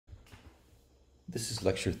This is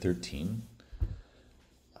lecture 13.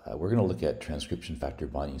 We're going to look at transcription factor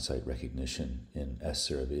binding site recognition in S.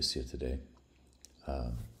 cerevisiae today.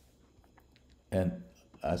 And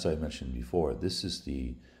as I mentioned before, this is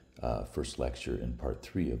the first lecture in part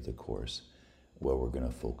 3 of the course, where we're going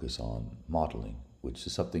to focus on modeling, which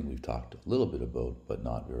is something we've talked a little bit about, but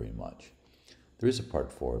not very much. There is a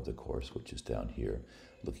part 4 of the course, which is down here,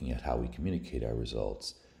 looking at how we communicate our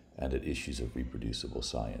results and at issues of reproducible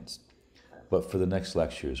science. But for the next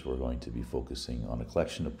lectures, we're going to be focusing on a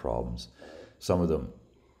collection of problems, some of them,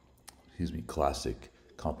 classic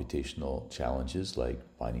computational challenges like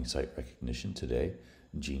binding site recognition today,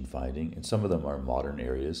 gene finding, and some of them are modern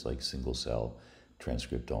areas like single cell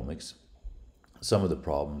transcriptomics. Some of the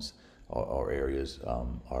problems or areas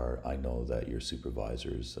I know that your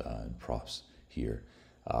supervisors and profs here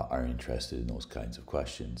are interested in those kinds of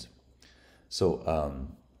questions. So,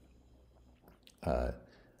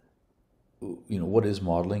 what is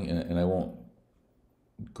modeling? And I won't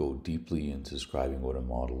go deeply into describing what a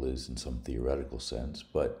model is in some theoretical sense,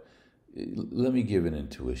 but let me give an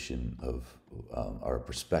intuition of our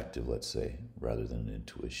perspective, let's say, rather than an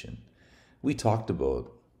intuition. We talked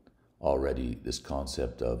about already this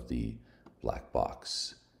concept of the black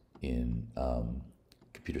box in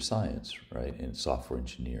computer science, right, in software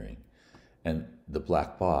engineering. And the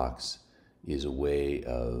black box is a way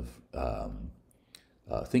of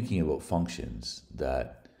thinking about functions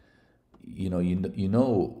that you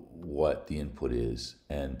know what the input is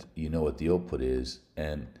and you know what the output is,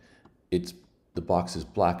 and the box is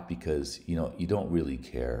black because you don't really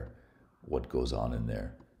care what goes on in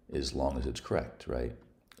there as long as it's correct, right?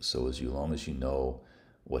 So as long as you know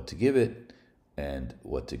what to give it and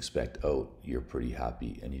what to expect out, you're pretty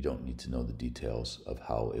happy, and you don't need to know the details of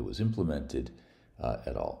how it was implemented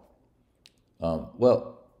at all.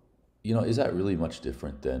 Is that really much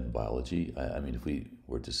different than biology? I mean, if we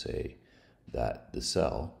were to say that the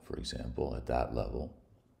cell, for example, at that level,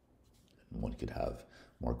 one could have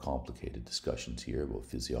more complicated discussions here about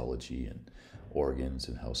physiology and organs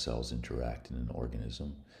and how cells interact in an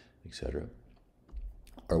organism, etc.,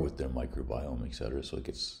 or with their microbiome, etc. So it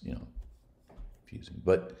gets, confusing.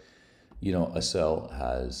 But, a cell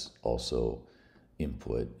has also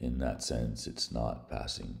input in that sense. It's not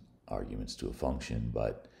passing arguments to a function,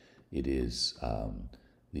 but it is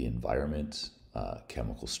the environment,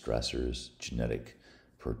 chemical stressors, genetic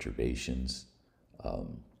perturbations,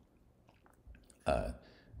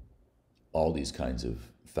 all these kinds of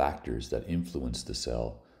factors that influence the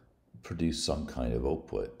cell produce some kind of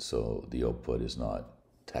output. So the output is not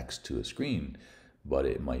text to a screen, but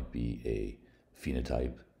it might be a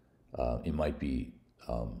phenotype. It might be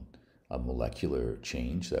a molecular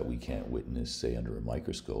change that we can't witness, say, under a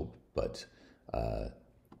microscope, but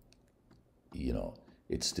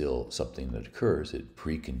it's still something that occurs. It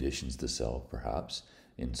preconditions the cell, perhaps,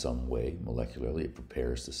 in some way, molecularly. It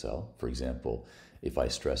prepares the cell. For example, if I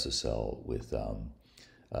stress a cell with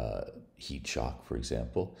heat shock, for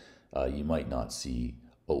example, you might not see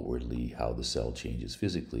outwardly how the cell changes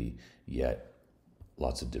physically, yet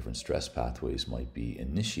lots of different stress pathways might be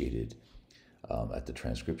initiated at the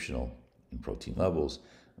transcriptional and protein levels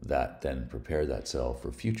that then prepare that cell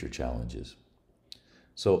for future challenges.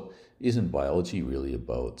 So isn't biology really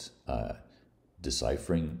about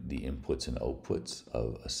deciphering the inputs and outputs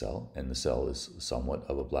of a cell? And the cell is somewhat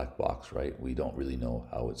of a black box, right? We don't really know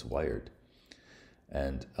how it's wired.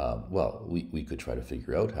 And, we could try to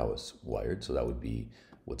figure out how it's wired. So that would be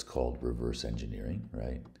what's called reverse engineering,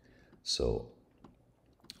 right? So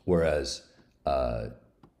whereas,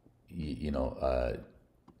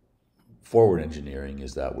 forward engineering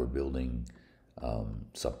is that we're building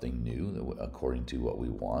something new according to what we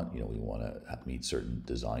want. We want to meet certain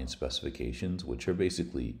design specifications, which are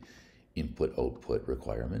basically input-output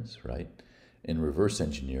requirements, right? In reverse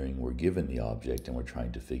engineering, we're given the object and we're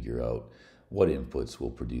trying to figure out what inputs will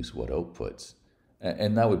produce what outputs.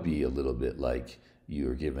 And that would be a little bit like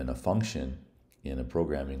you're given a function in a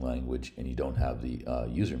programming language and you don't have the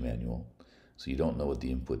user manual. So you don't know what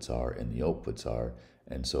the inputs are and the outputs are.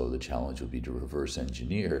 And so the challenge would be to reverse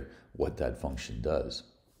engineer what that function does.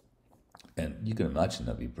 And you can imagine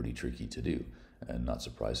that'd be pretty tricky to do. And not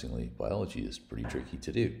surprisingly, biology is pretty tricky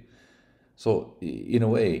to do. So in a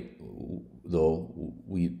way, though,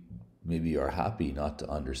 we maybe are happy not to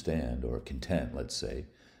understand, or content, let's say,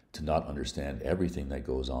 to not understand everything that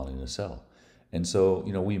goes on in a cell. And so,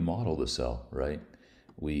 we model the cell, right?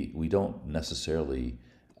 We don't necessarily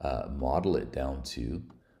model it down to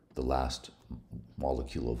the last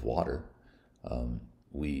molecule of water.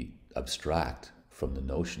 We abstract from the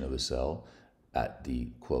notion of a cell at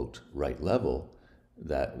the, quote, right level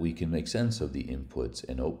that we can make sense of the inputs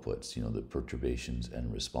and outputs, the perturbations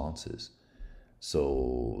and responses.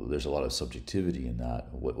 So there's a lot of subjectivity in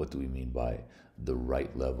that. What do we mean by the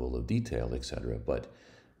right level of detail, etc.? But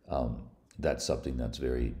that's something that's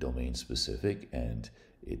very domain specific, and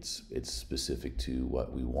it's specific to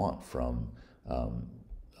what we want from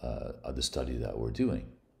the study that we're doing.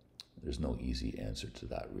 There's no easy answer to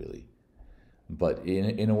that, really. But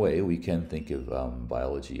in a way, we can think of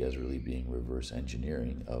biology as really being reverse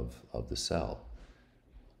engineering of the cell.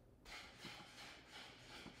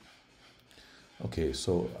 Okay,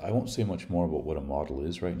 so I won't say much more about what a model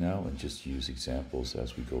is right now, and just use examples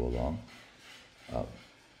as we go along.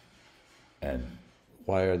 And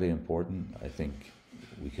why are they important? I think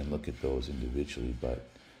we can look at those individually, but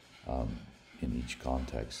in each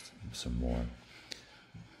context, some more.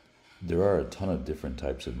 There are a ton of different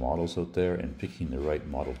types of models out there, and picking the right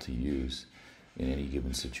model to use in any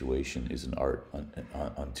given situation is an art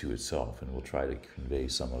unto itself, and we'll try to convey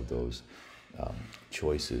some of those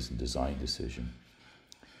choices and design decision.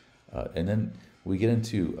 And then we get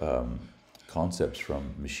into concepts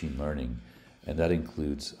from machine learning, and that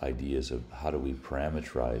includes ideas of how do we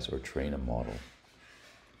parameterize or train a model.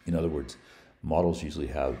 In other words, models usually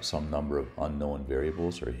have some number of unknown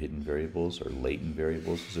variables or hidden variables or latent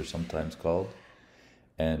variables, as they're sometimes called.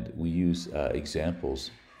 And we use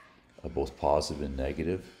examples of both positive and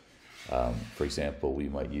negative. For example, we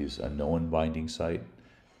might use a known binding site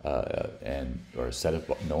or a set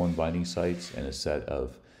of known binding sites and a set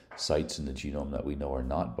of sites in the genome that we know are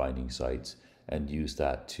not binding sites, and use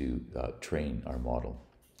that to train our model.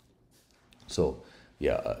 So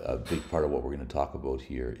yeah, a big part of what we're going to talk about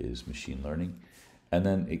here is machine learning. And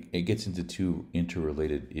then it gets into two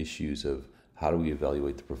interrelated issues of how do we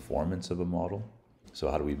evaluate the performance of a model? So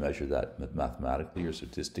how do we measure that mathematically or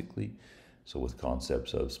statistically? So with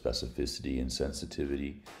concepts of specificity and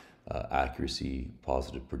sensitivity, accuracy,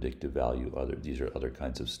 positive predictive value, these are other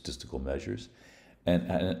kinds of statistical measures.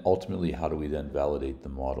 And ultimately, how do we then validate the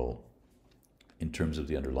model in terms of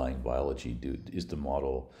the underlying biology? Is the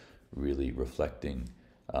model really reflecting,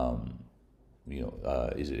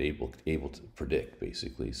 is it able to predict,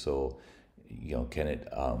 basically? So, can it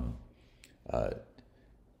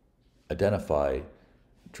identify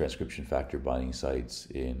transcription factor binding sites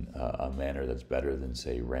in a manner that's better than,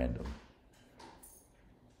 say, random?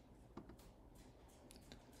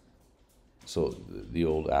 So the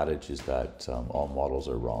old adage is that all models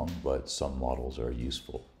are wrong, but some models are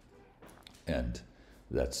useful. And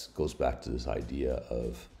that goes back to this idea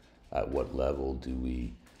of at what level do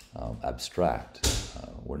we abstract?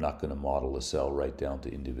 We're not going to model a cell right down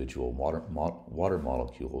to individual water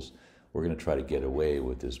molecules. We're going to try to get away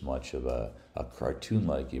with as much of a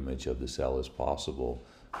cartoon-like image of the cell as possible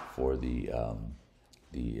for the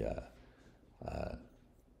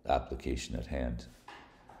application at hand.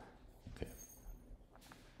 Okay.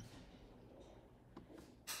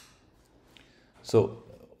 So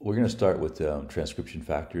we're going to start with transcription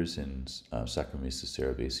factors in Saccharomyces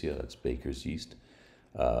cerevisiae, that's baker's yeast,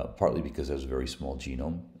 partly because it has a very small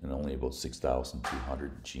genome and only about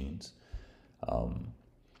 6,200 genes.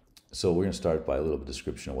 So we're going to start by a little bit of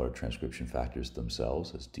description of what are transcription factors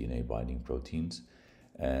themselves as DNA binding proteins,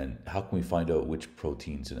 and how can we find out which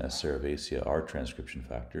proteins in S. cerevisiae are transcription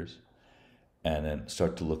factors, and then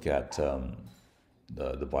start to look at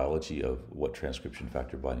the biology of what transcription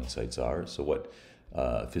factor binding sites are. So what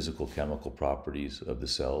physical chemical properties of the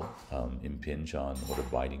cell impinge on what a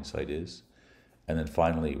binding site is. And then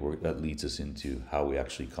finally, that leads us into how we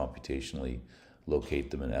actually computationally locate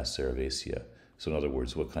them in S. cerevisiae. So in other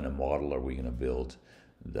words, what kind of model are we going to build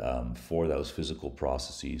for those physical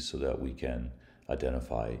processes so that we can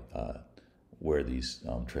identify where these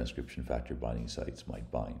transcription factor binding sites might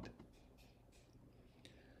bind.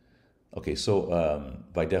 Okay, so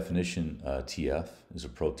by definition, TF is a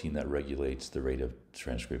protein that regulates the rate of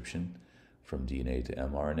transcription from DNA to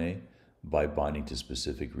mRNA by binding to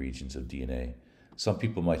specific regions of DNA. Some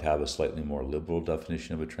people might have a slightly more liberal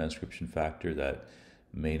definition of a transcription factor that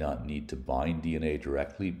may not need to bind DNA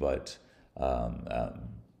directly, but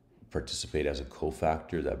participate as a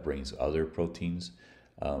cofactor that brings other proteins,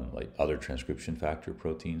 like other transcription factor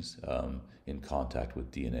proteins, in contact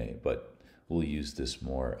with DNA. But we'll use this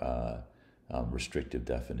more restrictive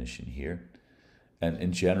definition here. And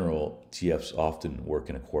in general, TFs often work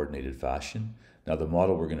in a coordinated fashion. Now, the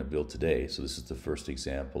model we're going to build today, so this is the first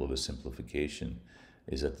example of a simplification,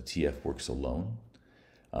 is that the TF works alone.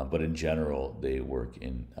 But in general, they work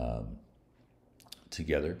in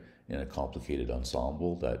together in a complicated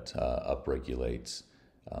ensemble that upregulates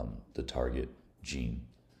the target gene.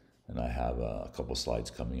 And I have a couple slides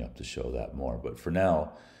coming up to show that more. But for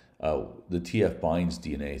now, the TF binds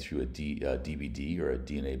DNA through a DBD, or a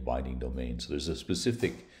DNA binding domain. So there's a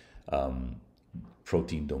specific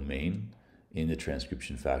protein domain in the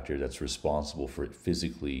transcription factor that's responsible for it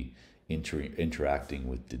physically interacting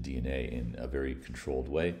with the DNA in a very controlled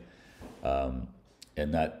way.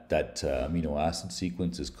 And that amino acid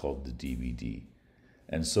sequence is called the DBD.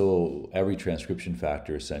 And so every transcription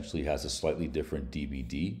factor essentially has a slightly different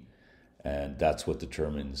DBD, and that's what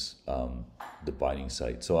determines the binding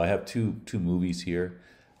site. So I have two movies here.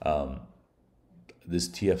 This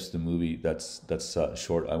TF's the movie, that's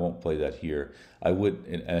short. I won't play that here. I would,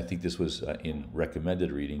 and I think this was in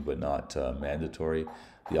recommended reading, but not mandatory.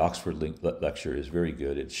 The Oxford lecture is very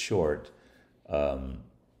good. It's short.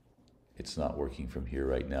 It's not working from here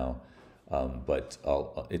right now, but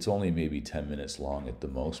it's only maybe 10 minutes long at the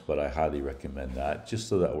most, but I highly recommend that, just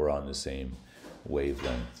so that we're on the same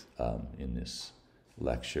wavelength in this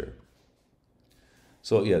lecture.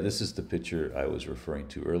 So yeah, this is the picture I was referring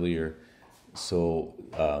to earlier. So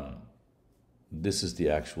this is the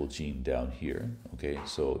actual gene down here, okay?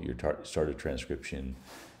 So your start of transcription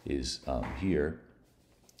is here.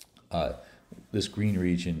 This green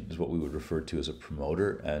region is what we would refer to as a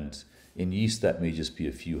promoter, and in yeast that may just be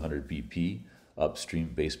a few hundred BP upstream,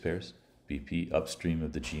 base pairs, BP upstream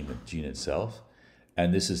of the gene itself.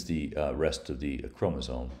 And this is the rest of the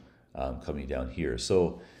chromosome coming down here.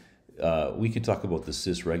 So we can talk about the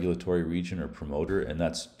cis regulatory region or promoter, and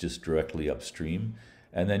that's just directly upstream.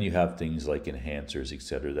 And then you have things like enhancers,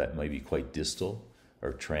 etc., that might be quite distal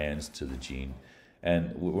or trans to the gene.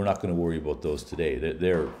 And we're not going to worry about those today.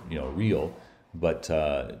 They're real, but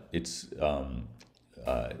it's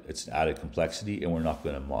added complexity, and we're not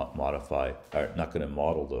going to modify, or not going to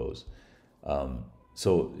model those.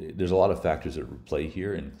 So there's a lot of factors that play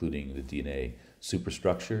here, including the DNA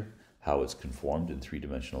superstructure, how it's conformed in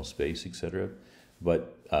three-dimensional space, etc.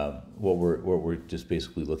 But what we're just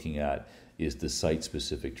basically looking at is the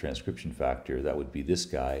site-specific transcription factor. That would be this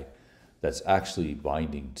guy, that's actually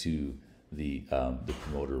binding to the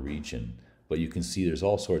promoter region. But you can see there's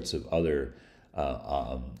all sorts of other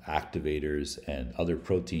activators and other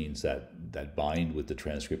proteins that bind with the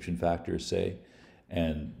transcription factor, say,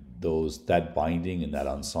 and that binding and that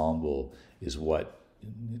ensemble is what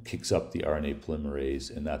kicks up the RNA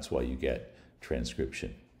polymerase, and that's why you get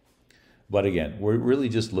transcription. But again, we're really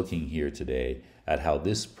just looking here today at how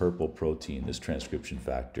this purple protein, this transcription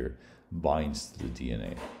factor, binds to the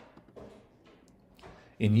DNA.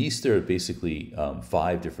 In yeast, there are basically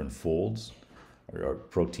 5 different folds, or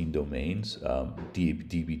protein domains,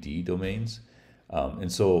 DBD domains.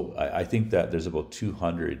 And so I think that there's about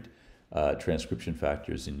 200 transcription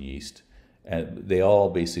factors in yeast, and they all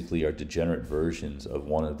basically are degenerate versions of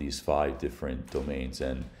one of these 5 different domains.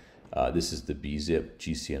 And this is the BZIP.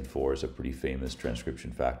 GCN4 is a pretty famous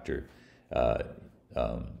transcription factor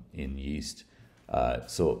in yeast.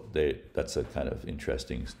 So that's a kind of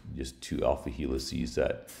interesting, just 2 alpha helices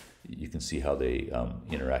that you can see how they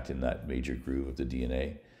interact in that major groove of the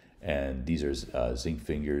DNA. And these are zinc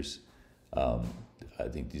fingers. I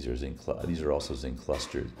think these are also zinc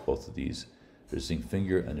clusters. Both of these, there's zinc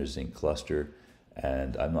finger and there's zinc cluster,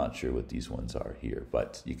 and I'm not sure what these ones are here,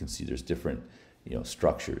 but you can see there's different,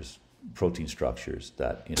 structures, protein structures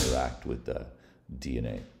that interact with the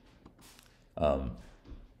DNA.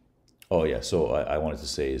 Oh yeah, so I wanted to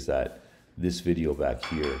say is that this video back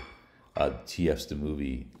here, TF's the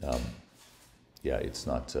movie, yeah, it's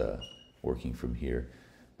not working from here,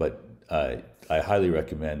 but I highly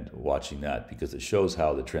recommend watching that because it shows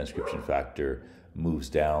how the transcription factor moves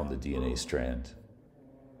down the DNA strand.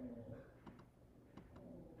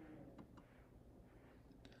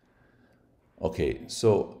 Okay,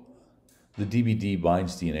 so the DBD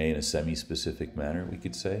binds DNA in a semi-specific manner, we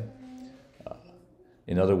could say.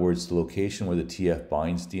 In other words, the location where the TF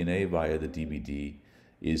binds DNA via the DBD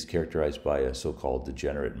is characterized by a so-called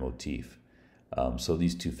degenerate motif. So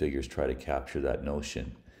these 2 figures try to capture that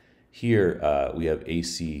notion. Here we have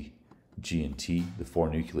AC, G, and T, the 4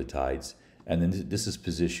 nucleotides, and then this is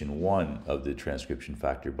position 1 of the transcription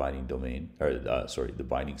factor binding domain, or the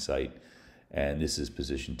binding site, and this is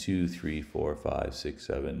position 2, 3, 4, 5, 6,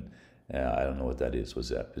 7. I don't know what that is. Was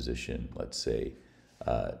that position, let's say,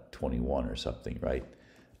 21 or something, right?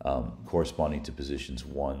 Corresponding to positions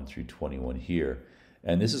 1 through 21 here.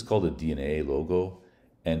 And this is called a DNA logo.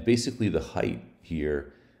 And basically the height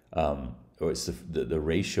here, or it's the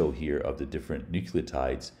ratio here of the different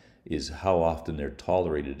nucleotides is how often they're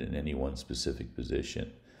tolerated in any one specific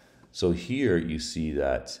position. So here you see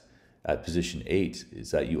that at position 8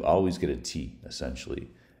 is that you always get a T, essentially.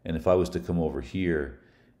 And if I was to come over here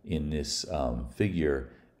in this figure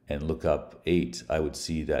and look up 8, I would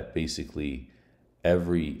see that basically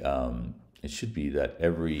every, it should be that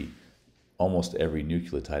almost every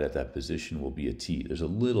nucleotide at that position will be a T. There's a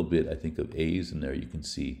little bit, I think, of A's in there you can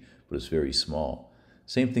see, but it's very small.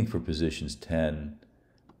 Same thing for positions 10,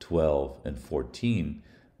 12, and 14.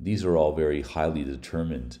 These are all very highly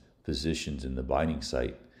determined positions in the binding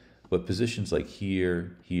site. But positions like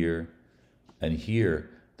here, here, and here,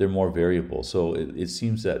 they're more variable. So it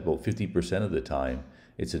seems that about 50% of the time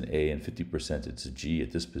it's an A and 50% it's a G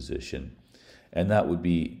at this position. And that would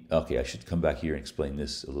be, okay, I should come back here and explain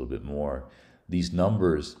this a little bit more. These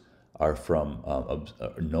numbers are from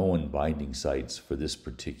known binding sites for this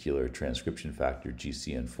particular transcription factor,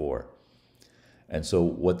 GCN4. And so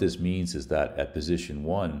what this means is that at position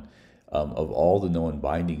 1, of all the known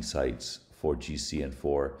binding sites for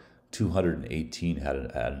GCN4, 218 had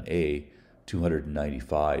an A,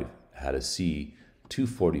 295 had a C,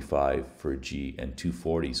 245 for a G, and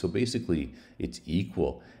 240. So basically, it's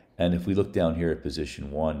equal. And if we look down here at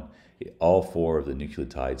position 1, all 4 of the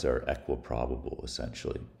nucleotides are equiprobable,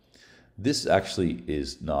 essentially. This actually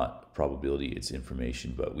is not probability, it's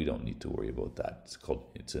information, but we don't need to worry about that.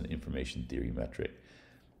 It's an information theory metric,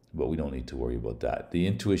 but we don't need to worry about that. The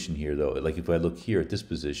intuition here, though, like if I look here at this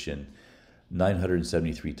position,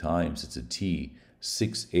 973 times it's a T,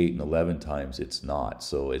 6, 8, and 11 times it's not.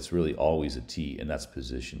 So it's really always a T, and that's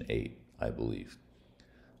position 8, I believe.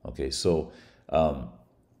 Okay, so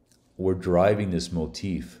we're deriving this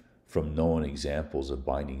motif from known examples of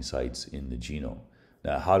binding sites in the genome.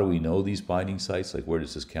 Now, how do we know these binding sites? Like, where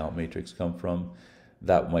does this count matrix come from?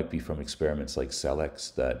 That might be from experiments like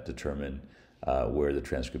CellX that determine where the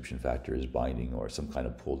transcription factor is binding, or some kind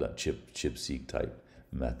of pulled out chip-seq type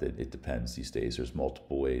method. It depends these days. There's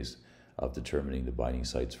multiple ways of determining the binding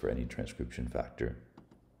sites for any transcription factor.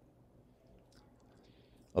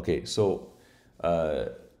 Okay, so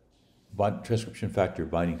transcription factor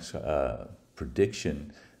binding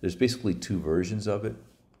prediction, there's basically 2 versions of it.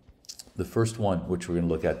 The first one, which we're going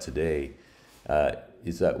to look at today,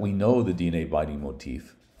 is that we know the DNA binding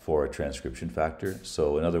motif for a transcription factor.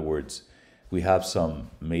 So in other words, we have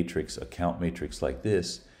some matrix, a count matrix like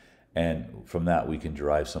this, and from that we can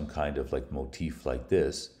derive some kind of like motif like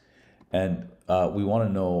this. And we want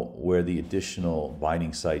to know where the additional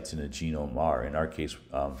binding sites in a genome are, in our case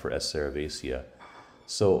for S. cerevisiae.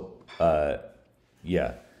 So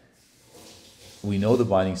yeah, we know the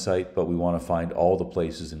binding site, but we want to find all the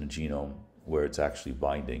places in the genome where it's actually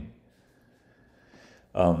binding.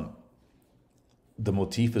 The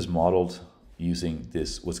motif is modeled using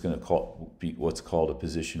this, what's called a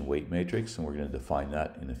position weight matrix, and we're going to define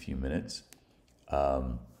that in a few minutes.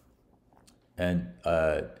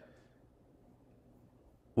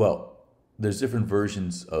 Well, there's different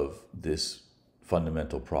versions of this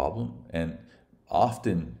fundamental problem, and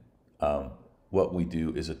often what we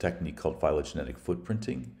do is a technique called phylogenetic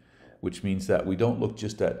footprinting, which means that we don't look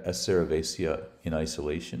just at S. cerevisiae in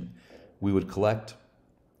isolation. We would collect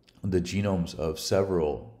the genomes of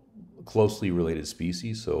several closely related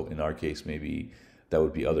species. So in our case, maybe that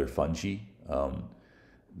would be other fungi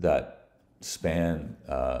that span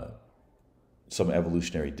some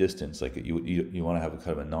evolutionary distance. Like you want to have a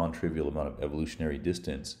kind of a non-trivial amount of evolutionary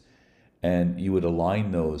distance, and you would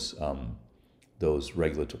align those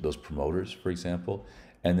promoters, for example,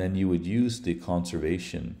 and then you would use the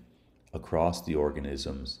conservation across the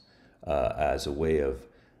organisms as a way of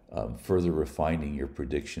further refining your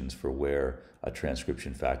predictions for where a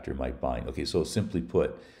transcription factor might bind. Okay, so simply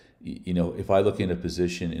put, if I look in a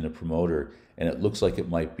position in a promoter and it looks like it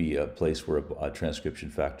might be a place where a transcription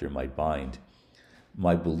factor might bind,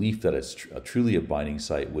 my belief that it's truly a binding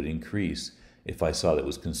site would increase if I saw that it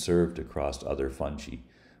was conserved across other fungi.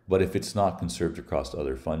 But if it's not conserved across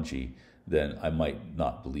other fungi, then I might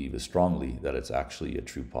not believe as strongly that it's actually a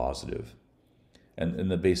true positive.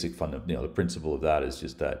 And the basic the principle of that is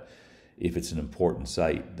just that if it's an important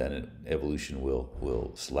site, then evolution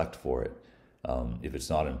will select for it. If it's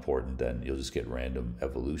not important, then you'll just get random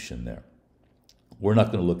evolution there. We're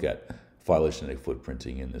not going to look at phylogenetic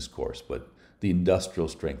footprinting in this course, but the industrial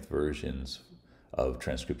strength versions of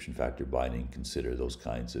transcription factor binding consider those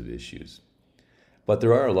kinds of issues. But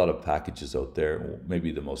there are a lot of packages out there.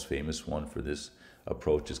 Maybe the most famous one for this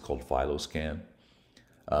approach is called PhyloScan.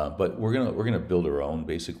 But we're gonna build our own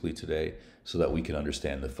basically today, so that we can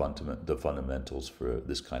understand the fundamentals for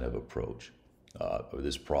this kind of approach, or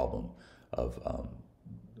this problem of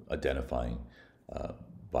identifying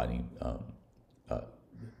binding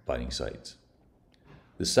sites.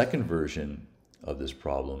 The second version of this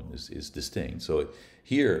problem is distinct. So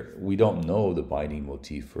here, we don't know the binding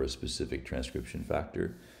motif for a specific transcription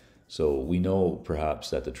factor. So we know perhaps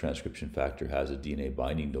that the transcription factor has a DNA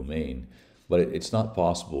binding domain, but it's not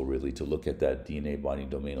possible really to look at that DNA binding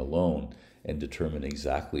domain alone and determine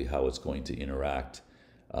exactly how it's going to interact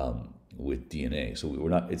with DNA. So we're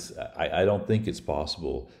not. I don't think it's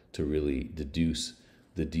possible to really deduce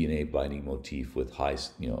the DNA binding motif with high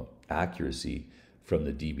accuracy from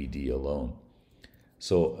the DBD alone.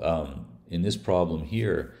 So in this problem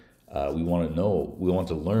here, we want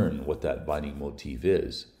to learn what that binding motif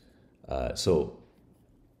is.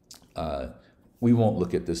 We won't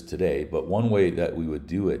look at this today, but one way that we would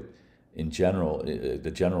do it in general,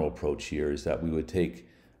 the general approach here is that we would take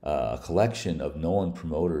a collection of known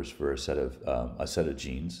promoters for a set of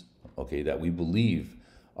genes, okay, that we believe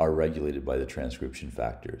are regulated by the transcription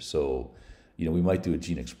factor. So, we might do a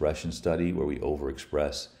gene expression study where we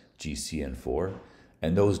overexpress GCN4,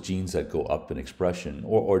 and those genes that go up in expression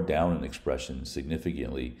or down in expression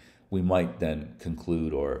significantly, we might then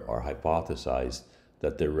conclude or hypothesize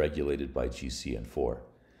that they're regulated by GCN4.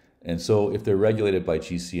 And so if they're regulated by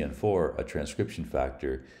GCN4, a transcription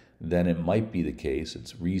factor, then it might be the case,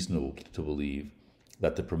 it's reasonable to believe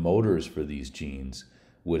that the promoters for these genes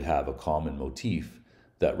would have a common motif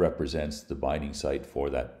that represents the binding site for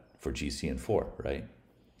GCN4, right?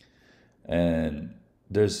 And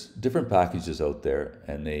there's different packages out there,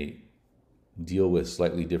 and they deal with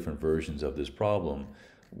slightly different versions of this problem.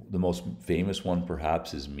 The most famous one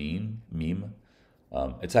perhaps is MEME.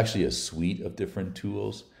 It's actually a suite of different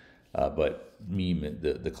tools, but MEME,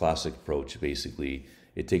 the classic approach, basically,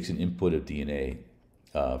 it takes an input of DNA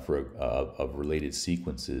of related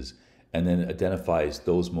sequences and then identifies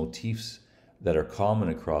those motifs that are common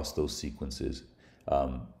across those sequences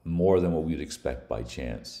more than what we would expect by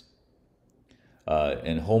chance.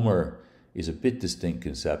 And Homer is a bit distinct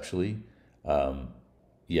conceptually.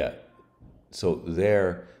 So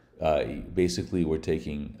there, basically, we're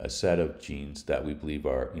taking a set of genes that we believe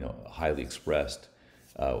are, highly expressed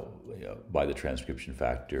by the transcription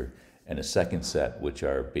factor, and a second set which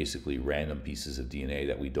are basically random pieces of DNA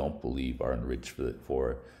that we don't believe are enriched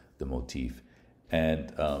for the motif.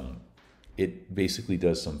 And it basically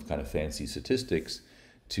does some kind of fancy statistics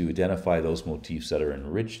to identify those motifs that are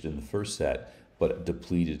enriched in the first set but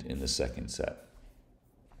depleted in the second set,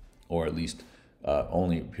 or at least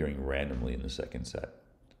only appearing randomly in the second set.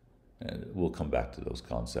 And we'll come back to those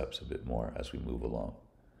concepts a bit more as we move along.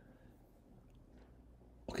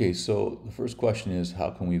 Okay, so the first question is, how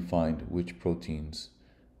can we find which proteins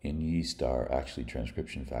in yeast are actually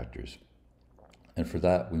transcription factors? And for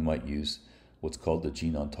that, we might use what's called the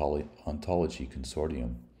Gene Ontology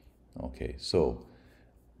Consortium. Okay, so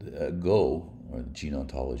GO, or Gene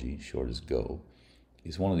Ontology, short as GO,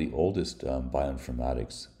 is one of the oldest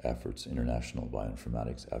bioinformatics efforts, international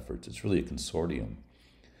bioinformatics efforts. It's really a consortium.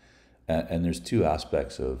 And there's two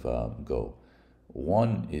aspects of GO.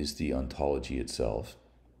 One is the ontology itself.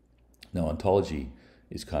 Now, ontology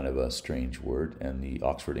is kind of a strange word, and the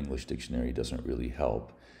Oxford English Dictionary doesn't really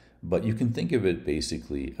help. But you can think of it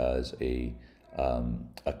basically as a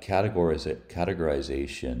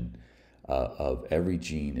categorization of every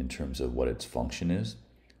gene in terms of what its function is,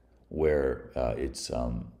 where its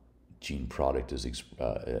gene product is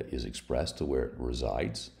expressed to where it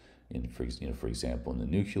resides. For example, in the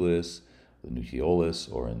nucleus, the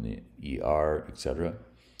nucleolus, or in the ER, etc.,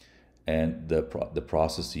 and the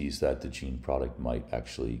processes that the gene product might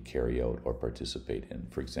actually carry out or participate in.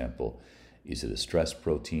 For example, is it a stress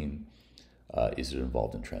protein? Is it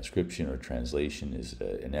involved in transcription or translation? Is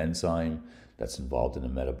it an enzyme that's involved in a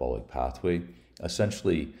metabolic pathway?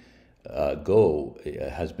 Essentially, GO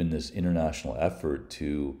has been this international effort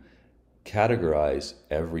to categorize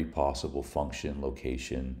every possible function,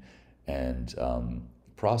 location, and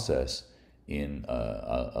process in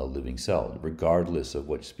a living cell, regardless of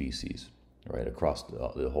which species, right, across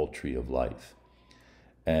the whole tree of life.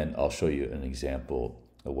 And I'll show you an example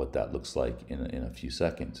of what that looks like in a few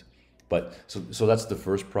seconds. But so that's the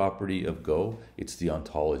first property of GO. It's the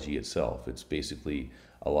ontology itself. It's basically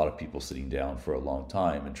a lot of people sitting down for a long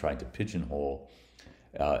time and trying to pigeonhole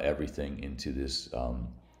everything into this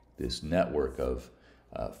this network of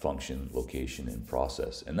function, location, and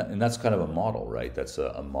process. And that's kind of a model, right? That's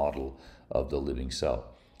a model of the living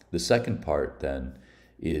cell. The second part then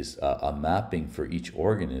is a mapping for each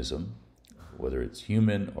organism, whether it's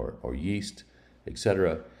human or yeast,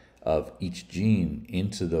 etc., of each gene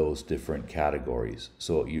into those different categories.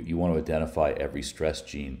 So you want to identify every stress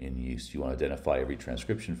gene in yeast. You want to identify every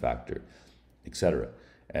transcription factor, etc.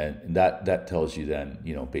 And that tells you then,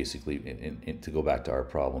 you know, basically, to go back to our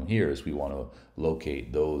problem here, is we want to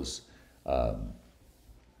locate those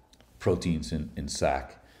proteins in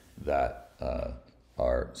Sac that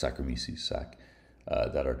are Saccharomyces sac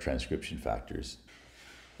that are transcription factors.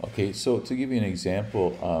 Okay, so to give you an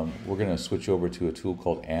example, we're going to switch over to a tool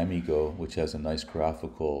called Amigo, which has a nice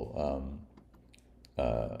graphical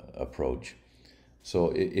approach.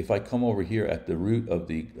 So if I come over here at the root of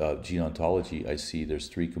the gene ontology, I see there's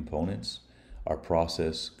three components: our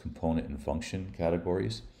process, component, and function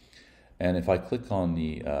categories. And if I click on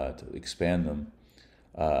the to expand them,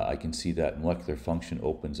 I can see that molecular function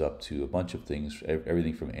opens up to a bunch of things,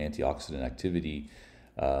 everything from antioxidant activity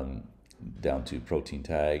down to protein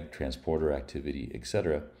tag, transporter activity,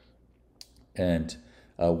 etc. And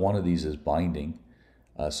one of these is binding.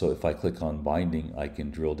 So if I click on binding, I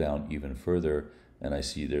can drill down even further, and I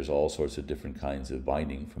see there's all sorts of different kinds of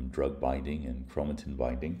binding, from drug binding and chromatin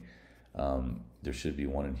binding. There should be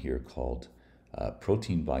one in here called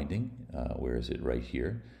protein binding. Where is it? Right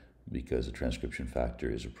here, because a transcription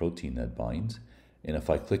factor is a protein that binds. And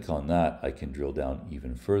if I click on that, I can drill down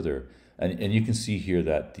even further. And you can see here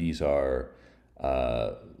that these are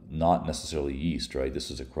not necessarily yeast, right?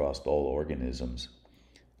 This is across all organisms.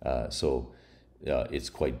 So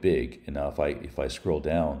it's quite big. And now if I scroll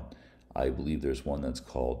down, I believe there's one that's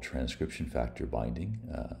called transcription factor binding.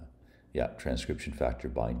 Transcription factor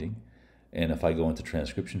binding. And if I go into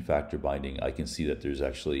transcription factor binding, I can see that there's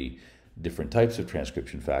actually different types of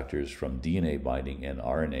transcription factors, from DNA binding and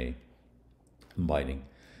RNA binding.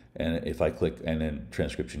 And if I click, and then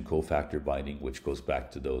transcription cofactor binding, which goes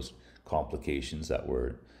back to those complications that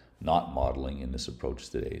we're not modeling in this approach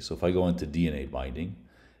today. So if I go into DNA binding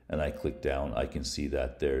and I click down, I can see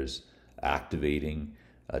that there's activating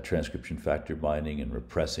transcription factor binding and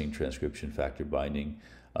repressing transcription factor binding.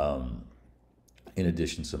 In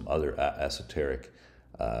addition, some other esoteric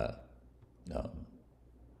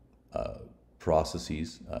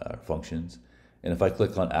processes, functions. And if I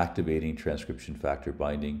click on activating transcription factor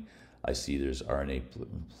binding, I see there's RNA,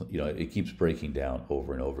 you know, it keeps breaking down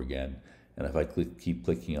over and over again. And if I keep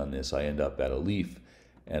clicking on this, I end up at a leaf.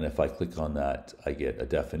 And if I click on that, I get a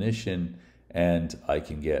definition, and I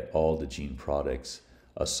can get all the gene products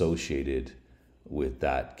associated with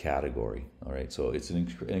that category. All right, so it's an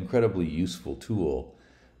incredibly useful tool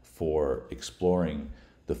for exploring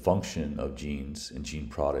the function of genes and gene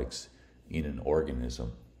products in an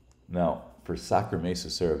organism. Now, for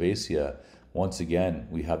Saccharomyces cerevisiae, once again,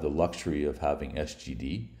 we have the luxury of having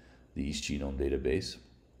SGD, the yeast genome database.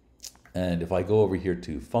 And if I go over here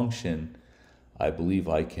to function, I believe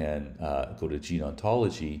I can go to gene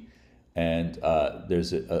ontology, and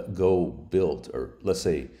there's a Go built, or let's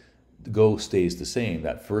say Go stays the same.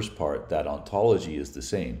 That first part, that ontology is the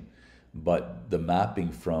same, but the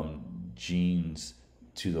mapping from genes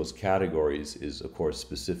to those categories is, of course,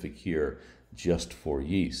 specific here just for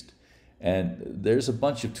yeast. And there's a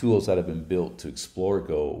bunch of tools that have been built to explore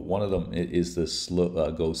Go. One of them is the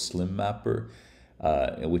Go Slim Mapper,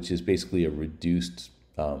 which is basically a reduced,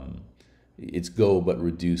 it's Go but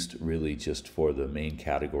reduced really just for the main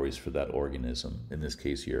categories for that organism, in this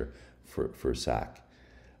case here for SAC.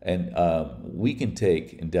 And we can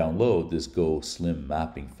take and download this Go Slim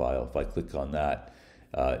mapping file. If I click on that,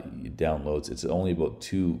 it downloads. It's only about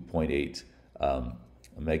 2.8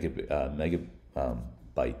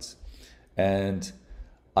 megabytes. And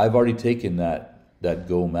I've already taken that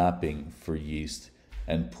Go mapping for yeast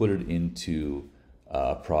and put it into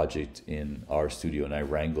a project in RStudio, and I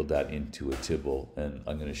wrangled that into a tibble, and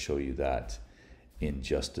I'm going to show you that in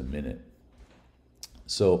just a minute.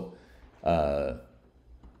 So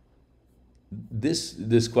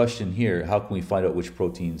this question here, how can we find out which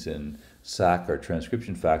proteins in SAC are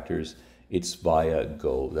transcription factors? It's via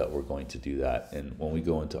Go that we're going to do that. And when we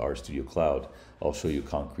go into RStudio Cloud, I'll show you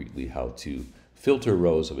concretely how to filter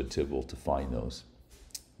rows of a tibble to find those.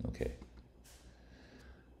 Okay.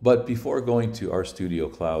 But before going to RStudio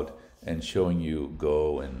Cloud and showing you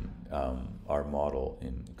Go and our model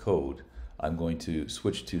in code, I'm going to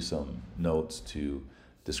switch to some notes to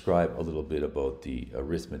describe a little bit about the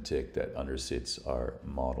arithmetic that underlies our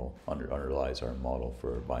model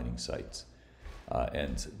for binding sites.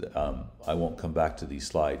 I won't come back to these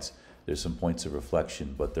slides. There's some points of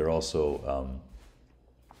reflection, but they're also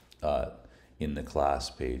in the class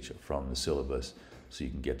page from the syllabus, so you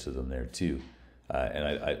can get to them there too.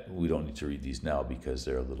 We don't need to read these now because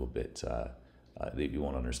they're a little bit, you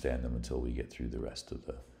won't understand them until we get through the rest of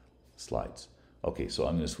the slides. Okay, so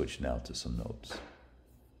I'm going to switch now to some notes.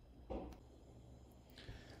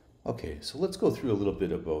 Okay, so let's go through a little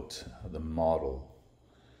bit about the model.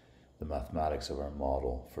 the mathematics of our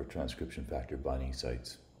model for transcription factor binding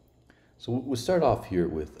sites. So we'll start off here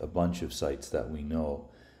with a bunch of sites that we know,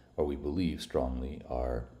 or we believe strongly,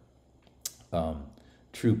 are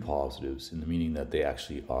true positives, in the meaning that they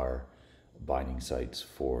actually are binding sites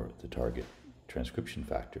for the target transcription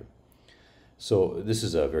factor. So this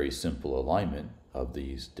is a very simple alignment of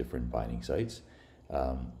these different binding sites.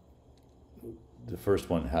 The first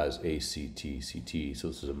one has ACTCT, so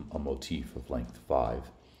this is a motif of length 5.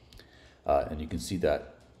 And you can see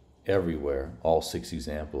that everywhere, all 6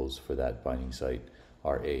 examples for that binding site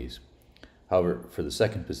are A's. However, for the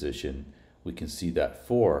second position, we can see that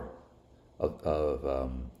 4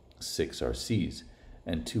 of 6 are C's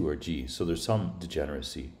and 2 are G's. So there's some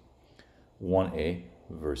degeneracy. 1 A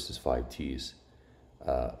versus 5 T's,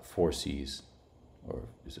 4 C's, or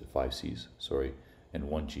is it 5 C's, sorry, and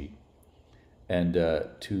 1 G. And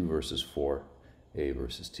 2 versus 4, A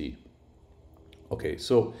versus T. Okay,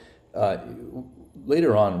 so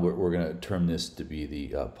later on we're going to term this to be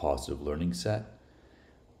the positive learning set,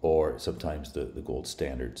 or sometimes the gold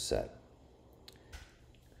standard set.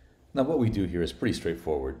 Now what we do here is pretty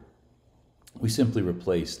straightforward. We simply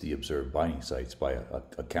replace the observed binding sites by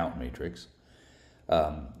a count matrix.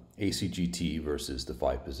 ACGT versus the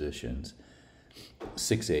 5 positions.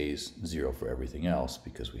 6 A's, 0 for everything else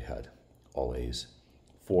because we had all A's.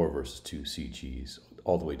 4 versus 2 CG's,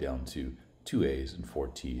 all the way down to 2 A's and 4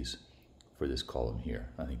 T's for this column here.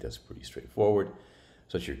 I think that's pretty straightforward.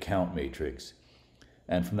 So that's your count matrix.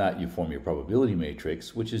 And from that you form your probability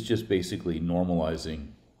matrix, which is just basically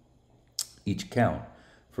normalizing each count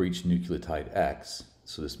for each nucleotide X.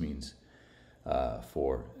 So this means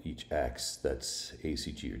for each X that's A,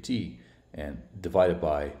 C, G, or T, and divided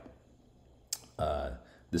by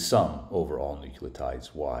the sum over all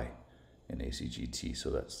nucleotides Y and A, C, G, T. So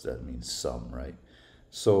that means sum, right?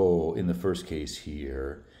 So in the first case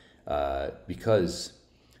here, because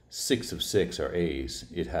 6 of 6 are A's,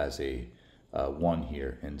 it has a 1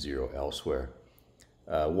 here and 0 elsewhere.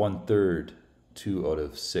 1/3, 2 out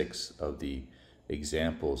of 6 of the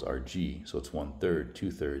examples are G, so it's 1/3,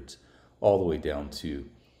 2/3, all the way down to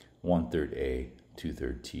 1/3 A,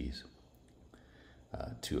 2/3 T's.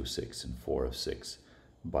 2 of 6 and 4 of 6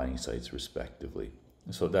 binding sites respectively.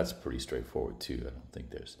 So that's pretty straightforward too. I don't think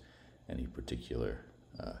there's any particular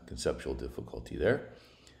conceptual difficulty there.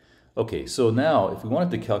 Okay, so now if we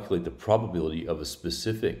wanted to calculate the probability of a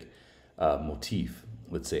specific motif,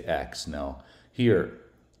 let's say X. Now here,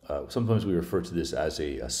 sometimes we refer to this as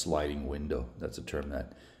a sliding window. That's a term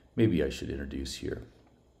that maybe I should introduce here.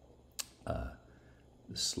 The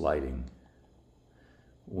sliding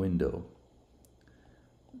window.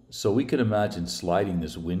 So we could imagine sliding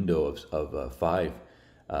this window of 5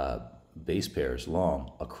 base pairs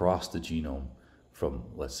long across the genome from,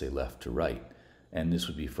 let's say, left to right. And this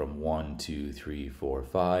would be from 1, 2, 3, 4,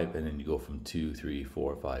 5, and then you go from 2, 3,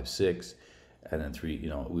 4, 5, 6, and then 3. You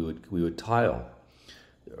know, we would tile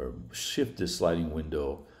or shift this sliding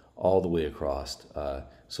window all the way across,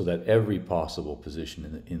 so that every possible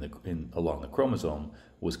position along the chromosome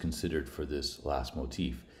was considered for this last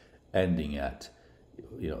motif, ending at,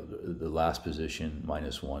 you know, the last position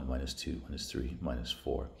 -1, -2, -3,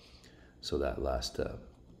 -4. So that last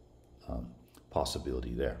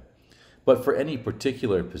possibility there. But for any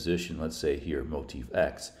particular position, let's say here motif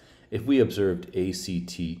X, if we observed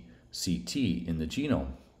ACTCT in the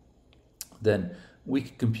genome, then we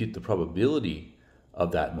could compute the probability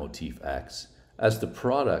of that motif X as the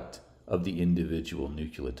product of the individual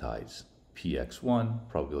nucleotides. PX1,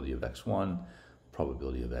 probability of X1,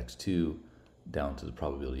 probability of X2, down to the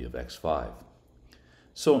probability of X5.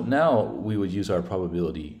 So now we would use our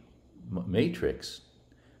probability matrix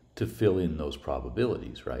to fill in those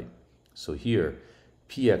probabilities, right? So here,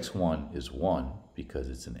 PX1 is 1 because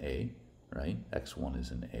it's an A, right? X1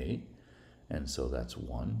 is an A, and so that's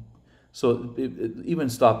 1. So even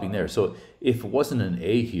stopping there, so if it wasn't an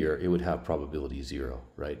A here, it would have probability 0,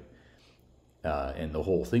 right? And the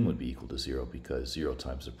whole thing would be equal to 0 because 0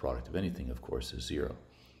 times the product of anything, of course, is 0.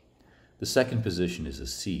 The second position is a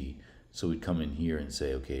C, so we'd come in here and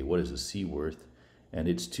say, okay, what is a C worth? And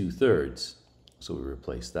it's 2/3, so we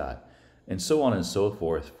replace that. And so on and so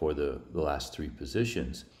forth for the last 3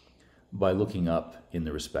 positions by looking up in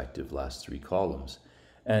the respective last 3 columns.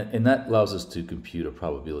 And that allows us to compute a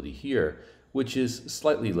probability here, which is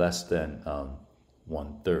slightly less than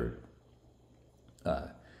 1/3.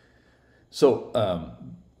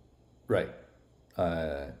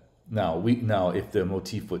 Now if the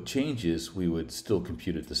motif changes, we would still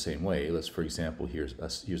compute it the same way. Let's, for example,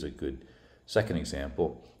 here's a good second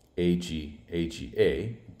example.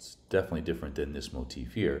 AGA, it's definitely different than this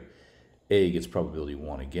motif here. A gets probability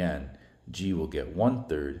 1 again. G will get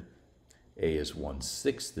 1/3. A is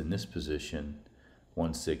 1/6 in this position,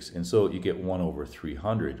 1/6. And so you get 1 over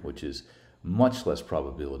 300, which is much less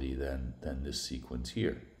probability than this sequence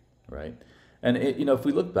here, right? And if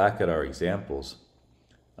we look back at our examples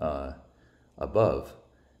above,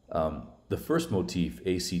 the first motif,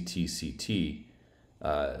 ACTCT,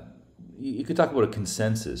 you could talk about a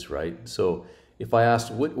consensus, right? So if I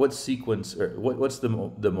asked what sequence, or what's the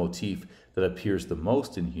motif that appears the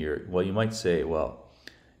most in here, well, you might say, well,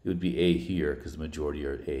 it would be A here, because the majority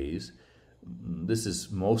are A's. This is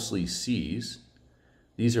mostly C's.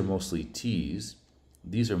 These are mostly T's.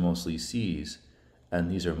 These are mostly C's. And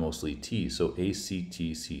these are mostly T's. So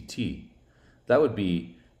ACTCT. That would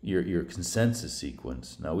be your consensus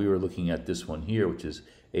sequence. Now, we were looking at this one here, which is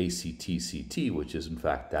ACTCT, which is, in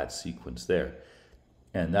fact, that sequence there.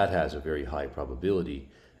 And that has a very high probability.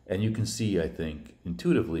 And you can see, I think,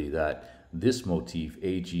 intuitively that this motif,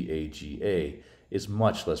 AGAGA, is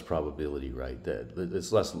much less probability, right? That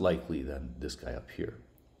it's less likely than this guy up here.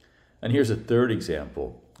 And here's a third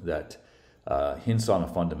example that hints on a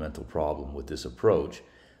fundamental problem with this approach,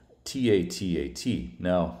 TATAT.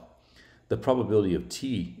 Now, the probability of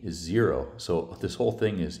T is 0, so this whole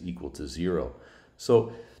thing is equal to 0.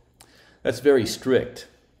 So that's very strict.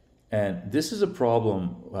 And this is a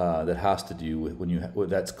problem that has to do with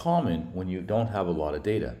that's common when you don't have a lot of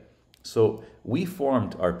data. So we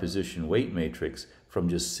formed our position weight matrix from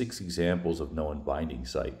just 6 examples of known binding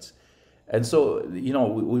sites. And so,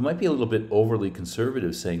 we might be a little bit overly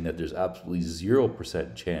conservative saying that there's absolutely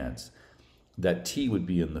 0% chance that T would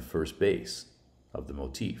be in the first base of the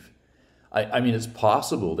motif. I mean, it's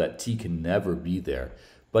possible that T can never be there.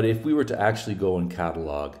 But if we were to actually go and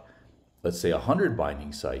catalog, let's say 100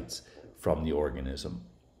 binding sites from the organism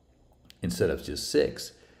instead of just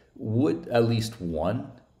 6, would at least 1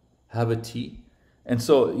 have a T? And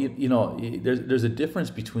so, there's a difference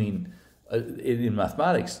between, in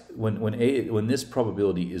mathematics, when this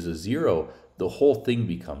probability is a 0, the whole thing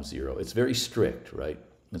becomes 0. It's very strict, right?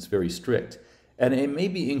 It's very strict. And it may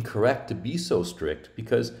be incorrect to be so strict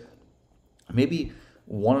because maybe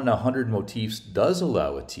 1 in 100 motifs does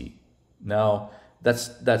allow a T. Now,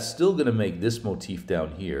 that's still going to make this motif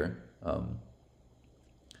down here,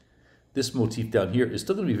 is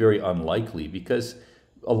still going to be very unlikely because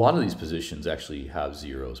a lot of these positions actually have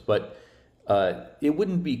zeros, but it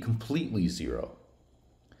wouldn't be completely 0.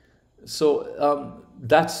 So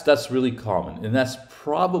that's really common, and that's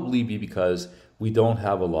probably because we don't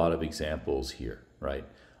have a lot of examples here, right?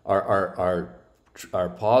 Our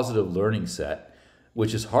positive learning set,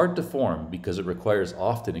 which is hard to form because it requires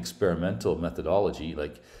often experimental methodology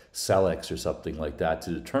like Selex or something like that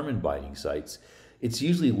to determine binding sites, it's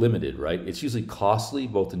usually limited, right? It's usually costly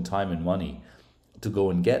both in time and money to go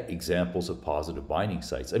and get examples of positive binding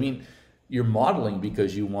sites. I mean, you're modeling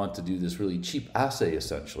because you want to do this really cheap assay,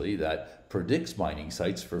 essentially, that predicts binding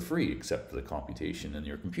sites for free, except for the computation in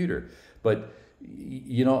your computer. But,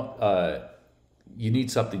 you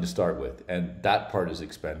need something to start with, and that part is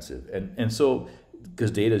expensive. And so,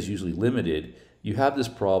 because data is usually limited, you have this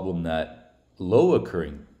problem that low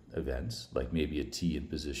occurring events, like maybe a T in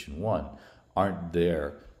position 1, aren't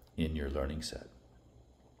there in your learning set.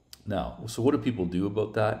 Now, so what do people do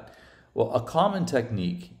about that? Well, a common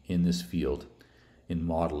technique in this field, in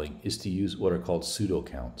modeling, is to use what are called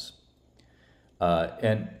pseudocounts.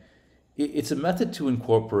 And it's a method to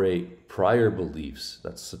incorporate prior beliefs.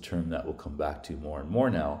 That's a term that we'll come back to more and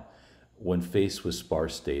more now when faced with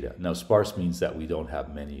sparse data. Now, sparse means that we don't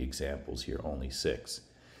have many examples here, only 6.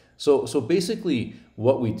 So basically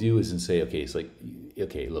what we do is say, okay, it's like,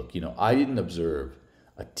 okay, look, I didn't observe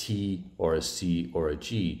a T or a C or a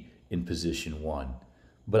G in position 1.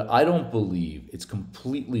 But I don't believe it's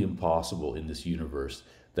completely impossible in this universe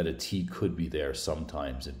that a T could be there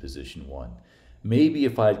sometimes in position 1. Maybe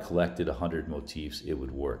if I had collected 100 motifs, it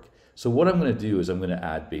would work. So what I'm going to do is I'm going to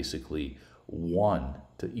add basically 1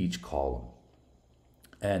 to each column.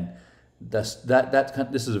 And this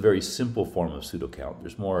is a very simple form of pseudocount.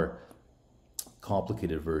 There's more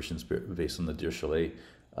complicated versions based on the Dirichlet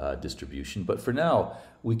distribution. But for now,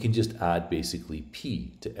 we can just add basically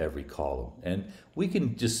P to every column. And we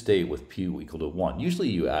can just stay with P equal to 1. Usually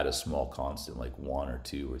you add a small constant like 1 or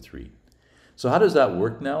 2 or 3. So how does that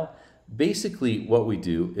work now? Basically, what we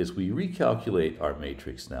do is we recalculate our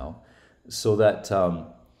matrix now so that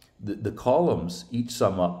the columns each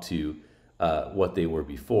sum up to what they were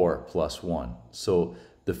before plus 1. So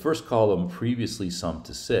the first column previously summed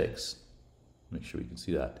to 6. Make sure we can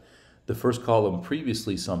see that. The first column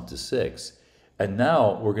previously summed to 6, and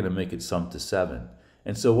now we're going to make it sum to 7.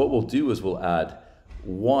 And so what we'll do is we'll add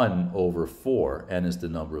 1 over 4. N is the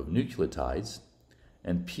number of nucleotides,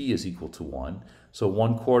 and P is equal to 1. So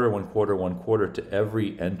 1/4, 1/4, 1/4 to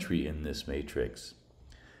every entry in this matrix.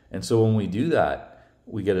 And so when we do that,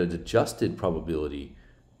 we get an adjusted probability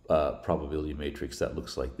matrix that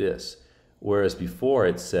looks like this. Whereas before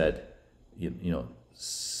it said,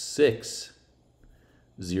 6,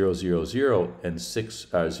 0, 0, 0, and 6,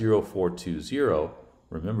 0, 4, 2, 0.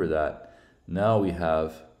 Remember that. Now we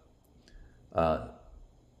have,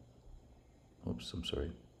 oops, I'm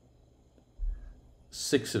sorry.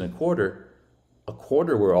 6 1/4, a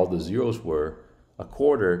quarter where all the zeros were, a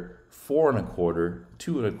quarter, 4 1/4,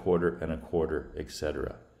 2 1/4, and a quarter,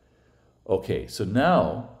 etc. Okay, so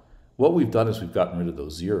now what we've done is we've gotten rid of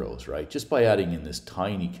those zeros, right? Just by adding in this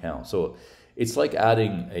tiny count. So it's like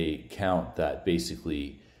adding a count that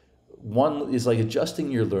basically one is like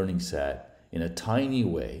adjusting your learning set in a tiny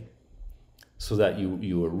way so that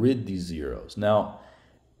you rid these zeros. Now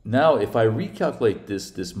if I recalculate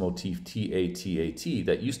this motif TATAT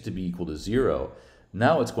that used to be equal to 0,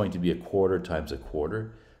 now it's going to be a quarter times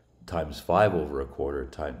 5 over a quarter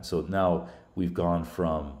times. So now we've gone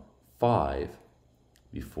from 5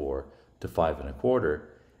 before to 5 1/4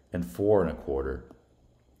 and 4 1/4.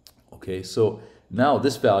 Okay, so now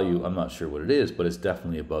this value, I'm not sure what it is, but it's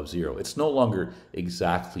definitely above 0. It's no longer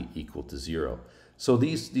exactly equal to 0. So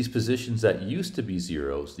these positions that used to be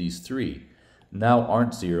zeros, these 3, now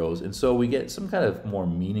aren't zeros, and so we get some kind of more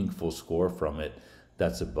meaningful score from it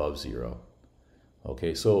that's above 0.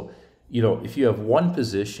 Okay, so if you have one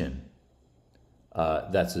position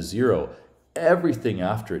that's a 0, everything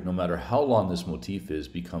after it, no matter how long this motif is,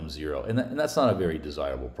 becomes 0, and that's not a very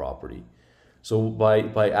desirable property. So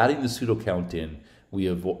by adding the pseudocount in, we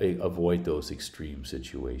avoid those extreme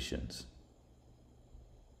situations.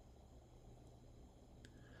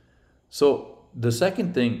 So the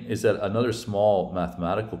second thing is that another small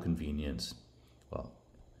mathematical convenience, well,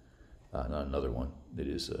 not another one, it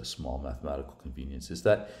is a small mathematical convenience, is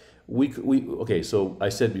that okay, so I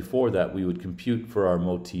said before that we would compute for our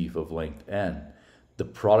motif of length n the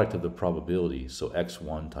product of the probabilities, so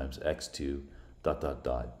x1 times x2 ...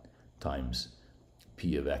 times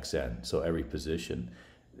p of xn, so every position.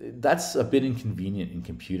 That's a bit inconvenient in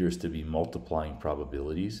computers to be multiplying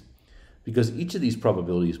probabilities, because each of these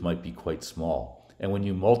probabilities might be quite small, and when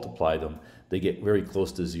you multiply them, they get very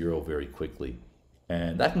close to 0 very quickly.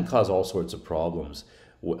 And that can cause all sorts of problems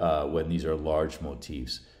when these are large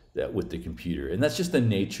motifs with the computer. And that's just the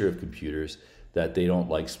nature of computers, that they don't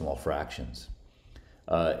like small fractions.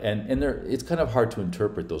 And it's kind of hard to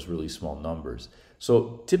interpret those really small numbers.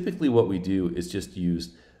 So typically what we do is just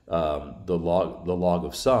use the log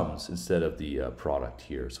of sums instead of the product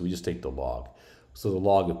here. So we just take the log. So the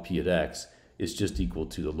log of p at x is just equal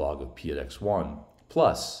to the log of p at x1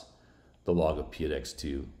 plus the log of p at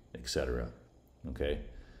x2, etc. Okay?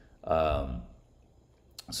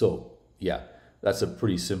 So yeah, that's a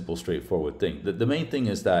pretty simple, straightforward thing. The main thing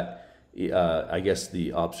is that, I guess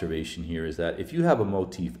the observation here is that if you have a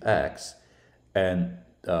motif x and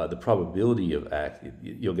the probability of x,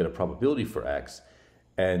 you'll get a probability for x,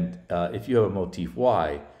 and if you have a motif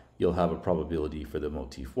y, you'll have a probability for the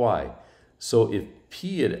motif y. So if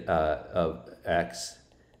p of x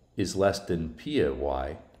is less than p of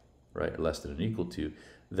y, right, less than or equal to,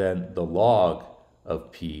 then the log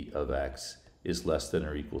of p of x is less than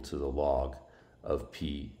or equal to the log of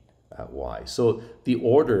p at y. So the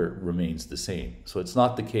order remains the same. So it's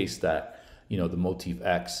not the case that, the motif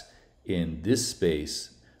x in this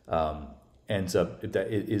space ends up,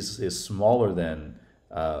 is smaller than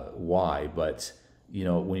y, but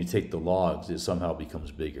when you take the logs, it somehow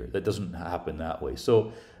becomes bigger. That doesn't happen that way.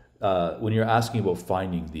 So when you're asking about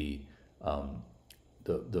finding the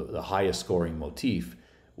highest scoring motif,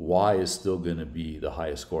 y is still going to be the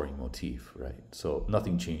highest scoring motif, right? So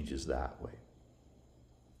nothing changes that way.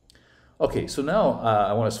 Okay, so now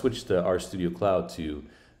I want to switch to RStudio Cloud to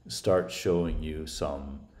start showing you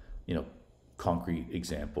some, concrete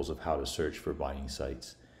examples of how to search for binding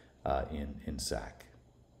sites in SAC.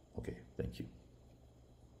 Okay, thank you.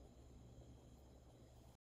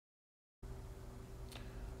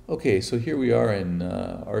 Okay, so here we are in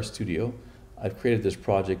RStudio. I've created this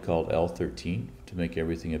project called L13 to make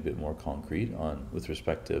everything a bit more concrete with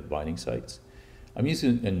respect to binding sites. I'm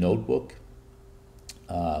using a notebook,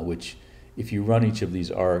 which if you run each of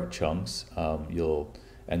these R chunks,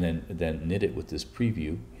 and then knit it with this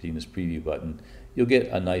preview, hitting this preview button, you'll get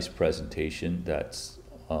a nice presentation that's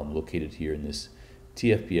located here in this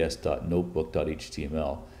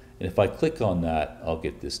tfps.notebook.html. And if I click on that, I'll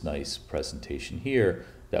get this nice presentation here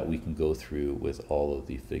that we can go through with all of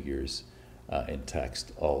the figures and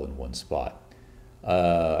text all in one spot.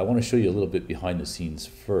 I want to show you a little bit behind the scenes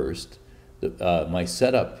first. My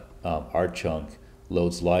setup R chunk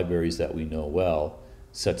loads libraries that we know well,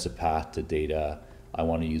 sets a path to data. I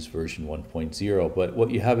want to use version 1.0, but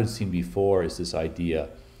what you haven't seen before is this idea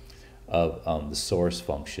of the source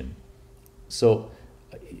function. So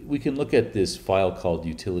we can look at this file called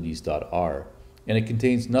utilities.r, and it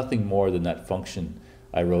contains nothing more than that function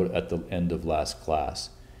I wrote at the end of last class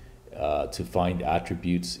to find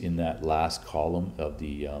attributes in that last column of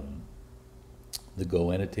the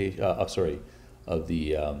Go annotation. Of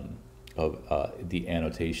the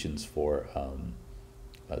annotations for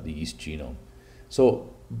the yeast genome.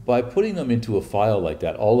 So by putting them into a file like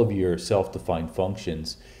that, all of your self-defined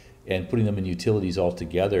functions, and putting them in utilities all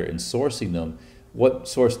together and sourcing them, what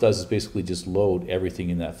source does is basically just load everything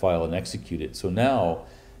in that file and execute it. So now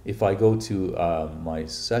if I go to my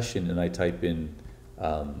session and I type in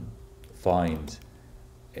find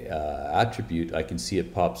attribute, I can see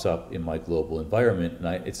it pops up in my global environment,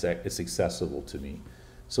 and it's accessible to me.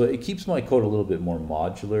 So it keeps my code a little bit more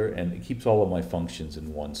modular, and it keeps all of my functions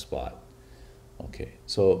in one spot. Okay,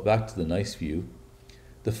 so back to the nice view.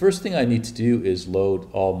 The first thing I need to do is load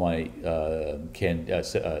all my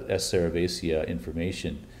S. cerevisiae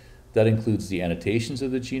information. That includes the annotations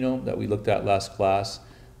of the genome that we looked at last class,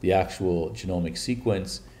 the actual genomic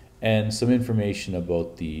sequence, and some information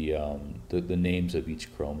about the names of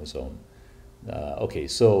each chromosome. Okay,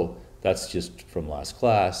 so that's just from last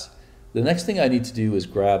class. The next thing I need to do is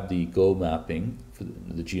grab the Go mapping for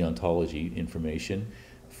the gene ontology information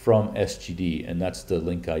from SGD, and that's the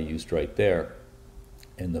link I used right there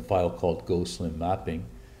in the file called GoSlim mapping.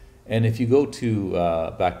 And if you go to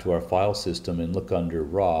back to our file system and look under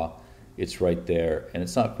raw, it's right there, and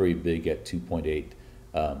it's not very big at 2.8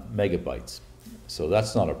 megabytes. So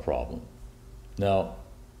that's not a problem. Now,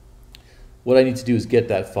 what I need to do is get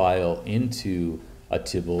that file into a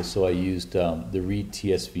tibble. So I used the read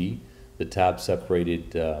TSV, the tab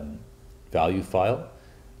separated value file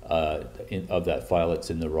of that file that's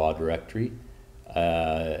in the raw directory.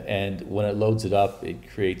 And when it loads it up,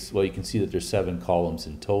 it creates, well, you can see that there's 7 columns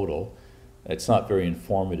in total. It's not very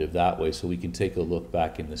informative that way, so we can take a look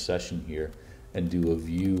back in the session here and do a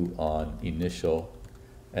view on initial.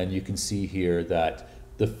 And you can see here that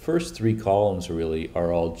the first 3 columns really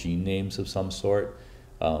are all gene names of some sort,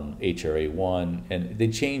 HRA1, and they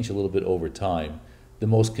change a little bit over time. The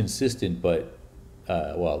most consistent, but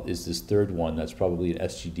well, is this third one. That's probably an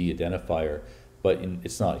SGD identifier, but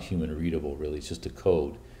it's not human readable really. It's just a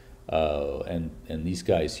code, and these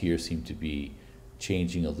guys here seem to be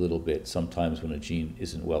changing a little bit. Sometimes when a gene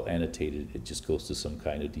isn't well annotated, it just goes to some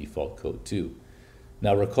kind of default code too.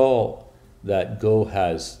 Now recall that Go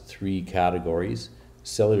has 3 categories: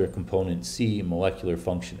 cellular component C, molecular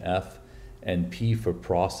function F, and P for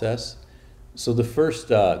process. So the first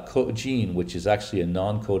gene, which is actually a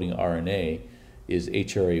non-coding RNA, is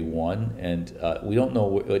HRA1, and we don't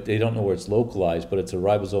know they don't know where it's localized, but it's a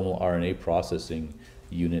ribosomal RNA processing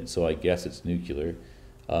unit, so I guess it's nuclear.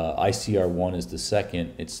 ICR1 is the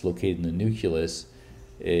second. It's located in the nucleus.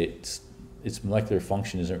 Its molecular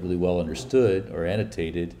function isn't really well understood or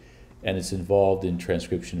annotated, and it's involved in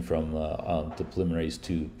transcription from the polymerase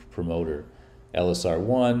II promoter.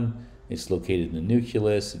 LSR1, it's located in the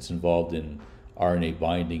nucleus. It's involved in RNA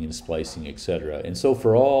binding and splicing, etc. And so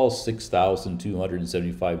for all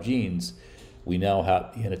 6,275 genes, we now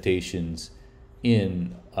have the annotations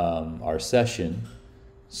in our session.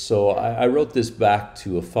 So I wrote this back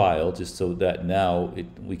to a file just so that now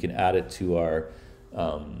we can add it to our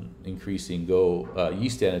increasing Go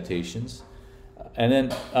yeast annotations. And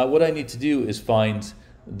then what I need to do is find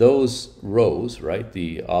those rows, right,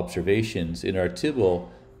 the observations in our tibble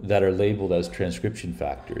that are labeled as transcription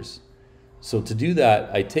factors. So to do that,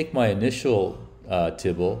 I take my initial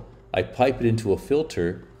tibble, I pipe it into a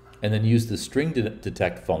filter, and then use the string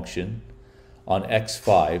detect function on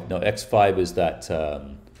X5. Now X5 is that,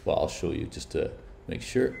 well, I'll show you just to make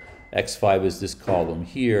sure. X5 is this column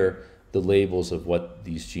here, the labels of what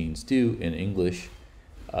these genes do in English.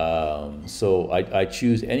 So I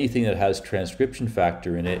choose anything that has transcription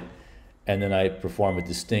factor in it, and then I perform a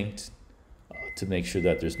distinct to make sure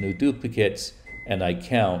that there's no duplicates, and I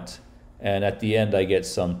count, and at the end I get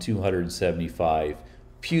some 275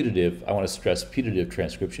 putative, I want to stress putative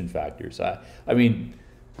transcription factors. I mean,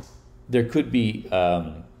 there could be,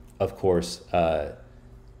 of course,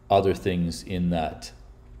 other things in that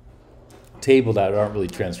table that aren't really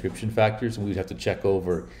transcription factors, and we'd have to check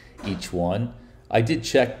over each one. I did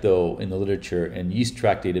check though in the literature, and Yeast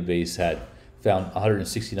Track database had found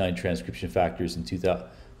 169 transcription factors in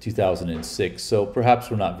 2006, so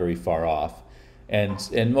perhaps we're not very far off.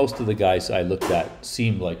 And most of the guys I looked at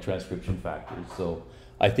seemed like transcription factors, so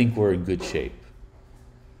I think we're in good shape.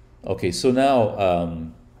 Okay, so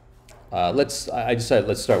now I decided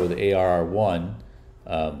let's start with ARR1.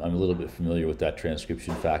 I'm a little bit familiar with that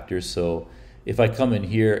transcription factor, so if I come in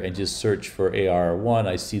here and just search for ARR1,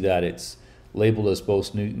 I see that it's labeled as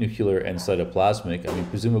both nuclear and cytoplasmic. I mean,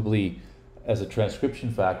 presumably as a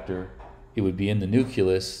transcription factor, it would be in the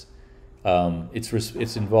nucleus.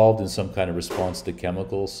 It's involved in some kind of response to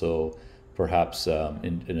chemicals, so perhaps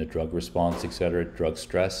in a drug response, etc., drug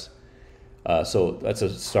stress. So that's a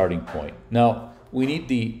starting point. Now, we need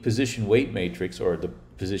the position weight matrix or the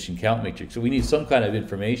position count matrix. So we need some kind of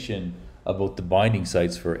information about the binding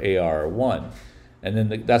sites for AR1. And then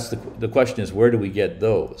the question is, where do we get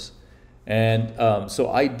those? And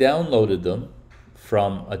so I downloaded them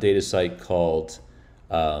from a data site called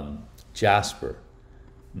Jasper.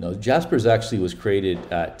 No, Jasper's actually was created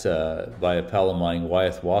by a pal of mine,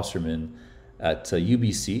 Wyeth Wasserman, at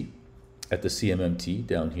UBC, at the CMMT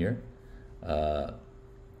down here,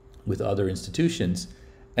 with other institutions.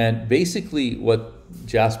 And basically what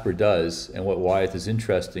Jasper does and what Wyeth is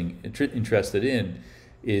interested in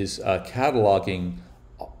is cataloging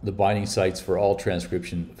the binding sites for all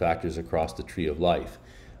transcription factors across the tree of life.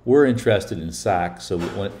 We're interested in SAC, so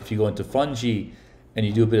if you go into fungi and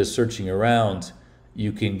you do a bit of searching around,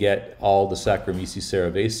 you can get all the Saccharomyces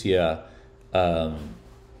cerevisiae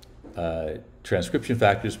transcription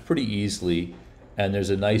factors pretty easily, and there's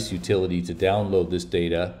a nice utility to download this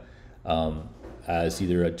data as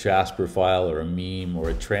either a Jasper file or a meme or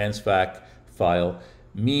a transfac file.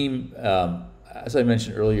 Meme, as I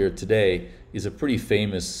mentioned earlier today, is a pretty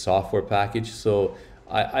famous software package, so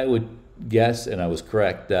I would guess, and I was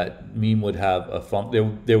correct, that meme would have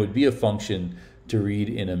there would be a function to read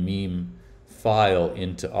in a meme file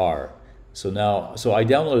into R. So I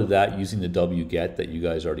downloaded that using the wget that you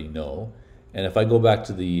guys already know. And if I go back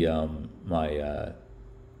to the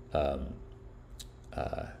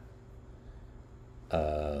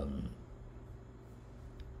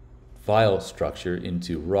file structure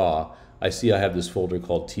into raw, I see I have this folder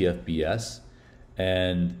called TFBS,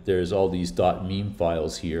 and there's all these .meme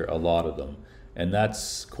files here, a lot of them, and that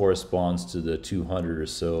corresponds to the 200 or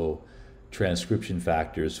so transcription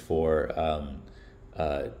factors for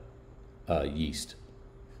yeast.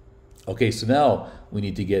 Okay, so now we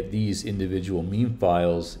need to get these individual meme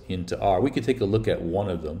files into R. We could take a look at one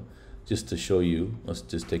of them just to show you. Let's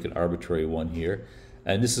just take an arbitrary one here.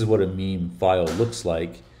 And this is what a meme file looks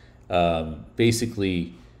like.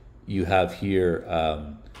 Basically, you have here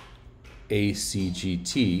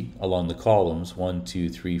ACGT along the columns, 1, 2,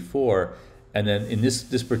 3, 4. And then in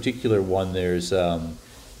this particular one, there's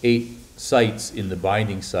 8 sites in the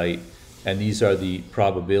binding site, and these are the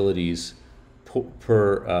probabilities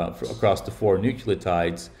across the 4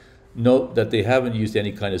 nucleotides. Note that they haven't used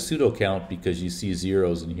any kind of pseudocount because you see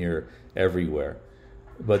zeros in here everywhere.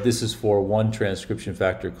 But this is for one transcription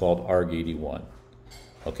factor called ARG81.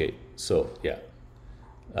 Okay, so yeah,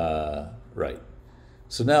 right.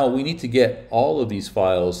 So now we need to get all of these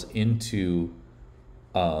files into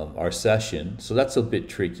our session. So that's a bit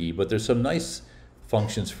tricky, but there's some nice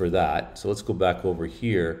functions for that. So let's go back over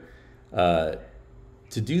here. To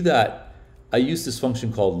do that, I use this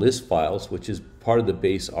function called list files, which is part of the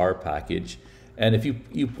base R package. And if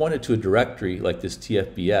you point it to a directory like this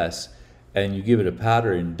TFBS and you give it a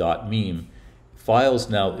pattern .meme, files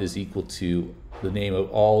now is equal to the name of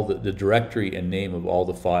all the directory and name of all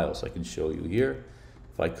the files. I can show you here.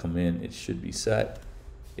 If I come in, it should be set.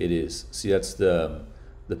 It is. See, that's the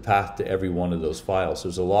path to every one of those files.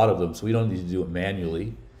 There's a lot of them, so we don't need to do it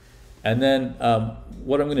manually. And then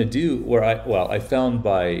what I'm going to do, I found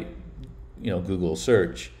by Google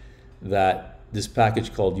search that this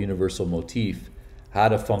package called universal motif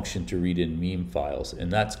had a function to read in meme files, and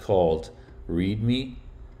that's called readme.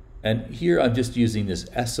 And here I'm just using this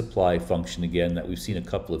sapply function again that we've seen a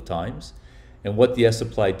couple of times. And what the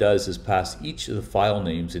sapply does is pass each of the file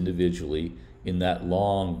names individually in that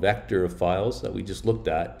long vector of files that we just looked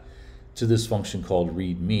at to this function called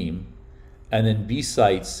readmeme. And then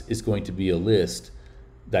bsites is going to be a list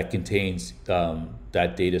that contains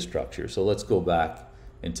that data structure. So let's go back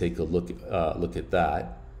and take a look at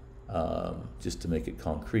that just to make it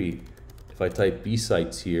concrete. If I type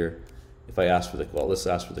bsites here, if I ask for let's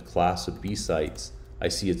ask for the class of bsites, I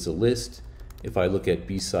see it's a list. If I look at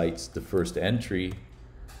bsites, the first entry,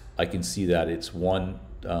 I can see that it's one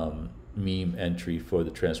meme entry for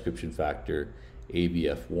the transcription factor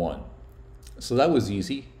ABF1. So that was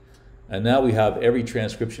easy. And now we have every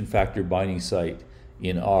transcription factor binding site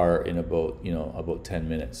in R in about 10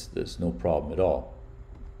 minutes. There's no problem at all.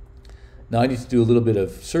 Now I need to do a little bit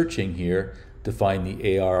of searching here to find the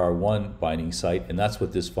ARR1 binding site, and that's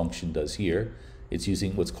what this function does here. It's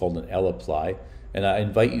using what's called an lapply, and I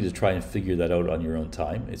invite you to try and figure that out on your own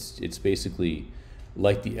time. It's basically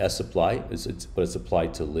like the sapply, but it's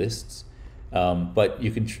applied to lists. But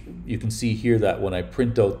you can see here that when I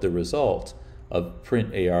print out the result of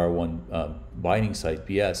print AR1 binding site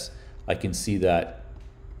BS, I can see that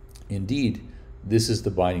indeed this is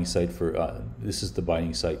the binding site for this is the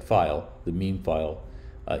binding site file, the meme file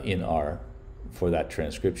in R for that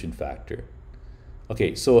transcription factor.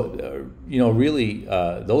 Okay, so really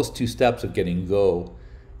those two steps of getting Go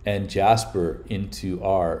and Jasper into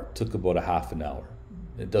R took about a half an hour.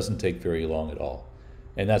 It doesn't take very long at all,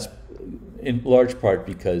 and that's in large part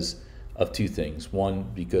because of two things.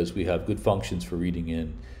 One, because we have good functions for reading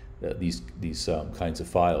in these kinds of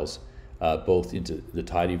files, both into the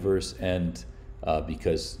tidyverse, and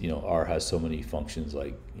because R has so many functions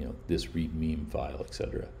like this read meme file,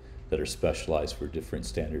 etc., that are specialized for different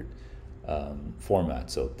standard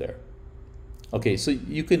formats out there. Okay, so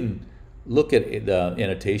you can look at the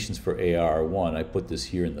annotations for AR1. I put this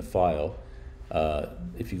here in the file.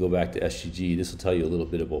 If you go back to SGG, this will tell you a little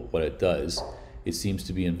bit about what it does. It seems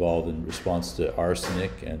to be involved in response to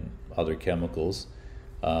arsenic and other chemicals.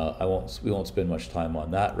 We won't spend much time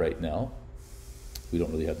on that right now. We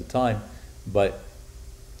don't really have the time. But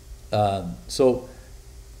so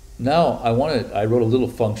now I wrote a little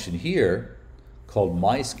function here called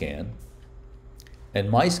myscan, and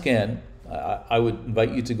myscan, I would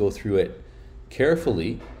invite you to go through it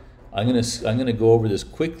carefully. I'm gonna go over this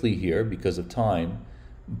quickly here because of time.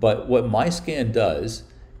 But what myscan does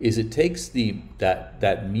is it takes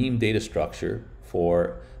that meme data structure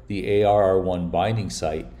for the ARR1 binding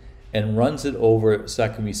site and runs it over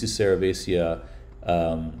Saccharomyces cerevisiae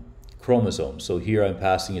chromosome. So here I'm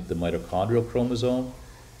passing it the mitochondrial chromosome,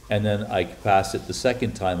 and then I pass it the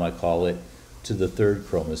second time I call it to the third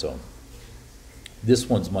chromosome. This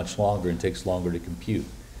one's much longer and takes longer to compute.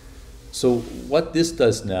 So what this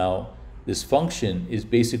does now, this function, is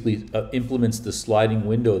basically implements the sliding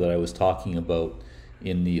window that I was talking about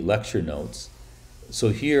in the lecture notes. So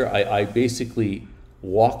here I basically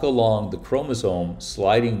walk along the chromosome,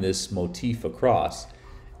 sliding this motif across,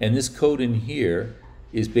 and this code in here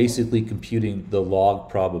is basically computing the log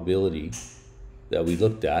probability that we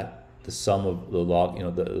looked at, the sum of the log,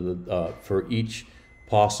 for each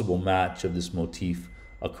possible match of this motif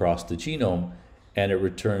across the genome, and it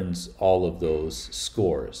returns all of those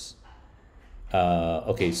scores.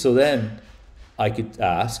 Okay, so then I could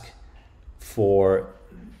ask for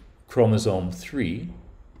chromosome 3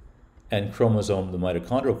 and the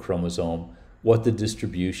mitochondrial chromosome, what the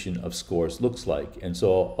distribution of scores looks like. And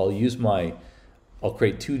so I'll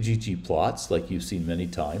create two ggplots, like you've seen many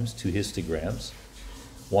times, two histograms,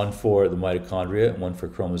 one for the mitochondria and one for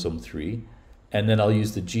chromosome 3. And then I'll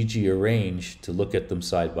use the ggArrange to look at them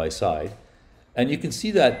side by side. And you can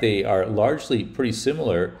see that they are largely pretty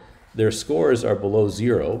similar. Their scores are below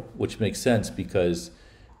 0, which makes sense because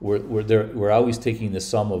we're always taking the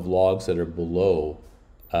sum of logs that are below,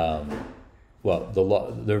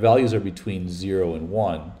 their values are between 0 and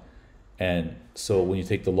 1. And so when you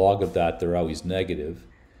take the log of that, they're always negative.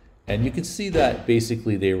 And you can see that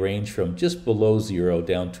basically they range from just below 0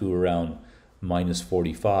 down to around minus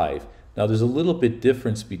 45. Now there's a little bit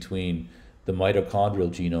difference between the mitochondrial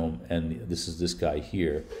genome, and this is this guy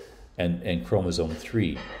here, and chromosome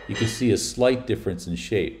 3. You can see a slight difference in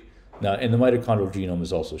shape. Now, and the mitochondrial genome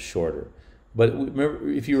is also shorter. But remember,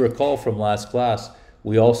 if you recall from last class,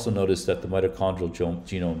 we also noticed that the mitochondrial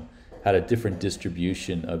genome had a different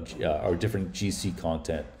distribution of, or different GC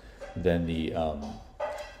content than the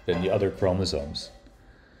other chromosomes.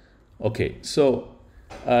 Okay, so,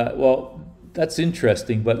 well, that's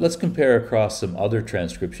interesting, but let's compare across some other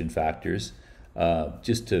transcription factors,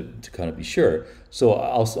 just to kind of be sure. So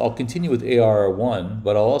I'll continue with ARR1,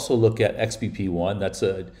 but I'll also look at XBP1. That's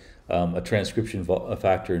a transcription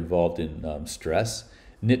factor involved in stress.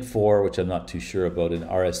 NIT4, which I'm not too sure about, and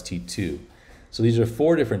RST2. So these are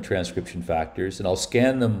 4 different transcription factors, and I'll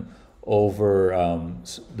scan them over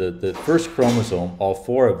the first chromosome, all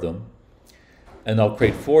 4 of them, and I'll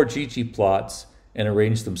create 4 ggplots and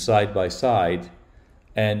arrange them side by side.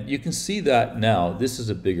 And you can see that now, this is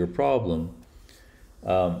a bigger problem.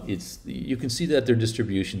 You can see that their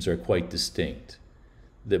distributions are quite distinct.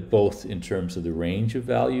 That both in terms of the range of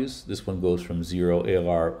values, this one goes from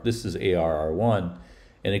 0, this is ARR1,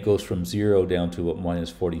 and it goes from 0 down to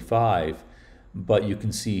minus 45. But you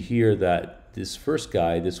can see here that this first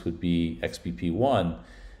guy, this would be XBP1,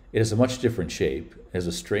 it has a much different shape. It has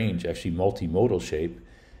a strange, actually multimodal shape,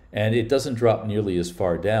 and it doesn't drop nearly as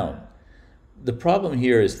far down. the problem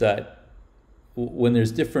here is that when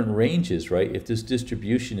there's different ranges, right, if this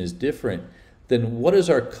distribution is different, then what is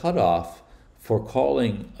our cutoff for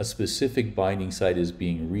calling a specific binding site as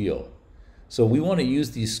being real? So we want to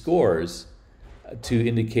use these scores to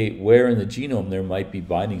indicate where in the genome there might be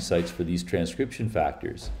binding sites for these transcription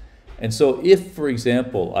factors. And so if, for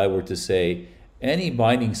example, I were to say any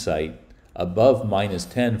binding site above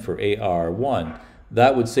 -10 for AR1,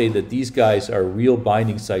 that would say that these guys are real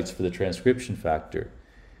binding sites for the transcription factor.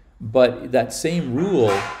 But that same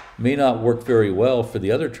rule may not work very well for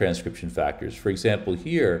the other transcription factors. For example,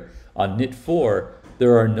 here on NIT4,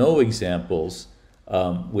 there are no examples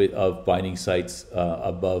of binding sites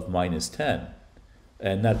above -10.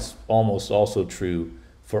 And that's almost also true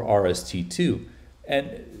for RST2.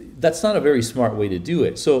 And that's not a very smart way to do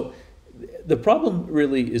it. So the problem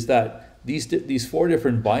really is that these 4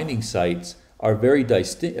 different binding sites are very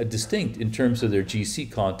distinct in terms of their GC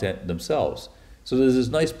content themselves. So there's this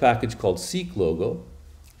nice package called seq-logo.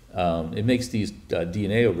 It makes these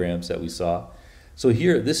DNAograms that we saw. So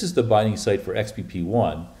here, this is the binding site for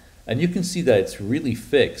XBP1, and you can see that it's really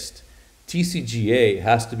fixed. TCGA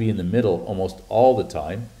has to be in the middle almost all the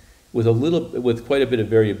time, with quite a bit of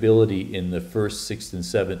variability in the 1st, 6th, and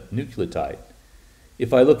 7th nucleotide.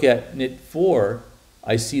 If I look at NIT4,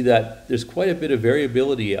 I see that there's quite a bit of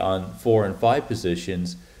variability on 4 and 5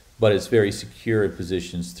 positions, but it's very secure in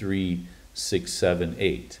positions 3, 6, 7,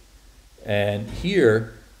 8. And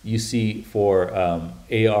here you see for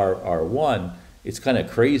ARR1, it's kind of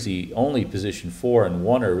crazy. Only position 4 and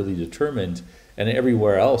 1 are really determined, and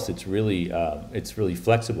everywhere else it's really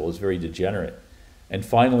flexible. It's very degenerate. And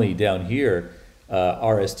finally, down here,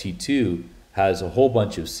 RST2 has a whole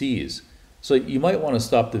bunch of C's. So you might want to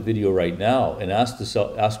stop the video right now and ask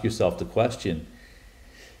yourself the question: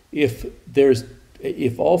 if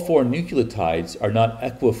all 4 nucleotides are not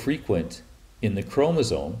equifrequent in the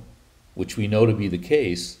chromosome, which we know to be the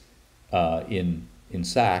case in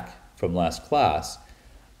SAC from last class,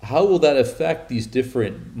 how will that affect these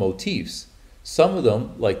different motifs? Some of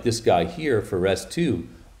them, like this guy here for REST2,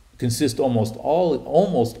 consist almost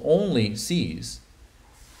only C's,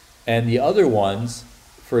 and the other ones,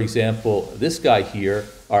 for example, this guy here,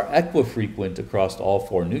 are equifrequent across all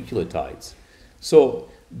 4 nucleotides. So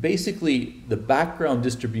basically, the background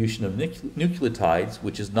distribution of nucleotides,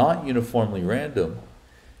 which is not uniformly random,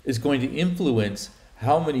 is going to influence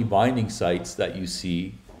how many binding sites that you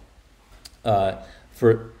see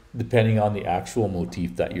depending on the actual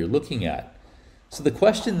motif that you're looking at. So the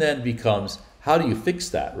question then becomes, how do you fix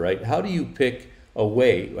that, right? How do you pick a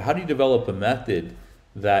way, how do you develop a method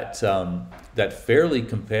that, that fairly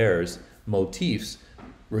compares motifs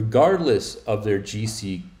regardless of their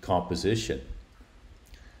GC composition?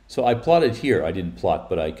 So I plotted here, I didn't plot,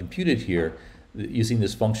 but I computed here using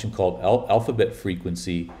this function called alphabet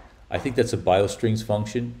frequency. I think that's a biostrings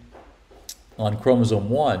function on chromosome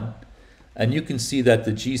 1. And you can see that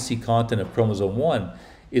the GC content of chromosome 1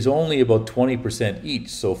 is only about 20% each,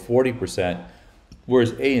 so 40%,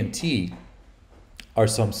 whereas A and T are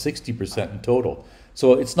some 60% in total.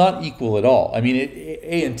 So it's not equal at all. I mean,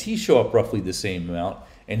 A and T show up roughly the same amount,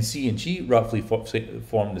 and C and G roughly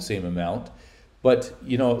form the same amount, but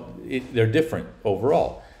you know, they're different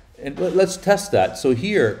overall. And let's test that. So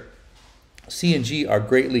here, C and G are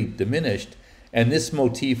greatly diminished, and this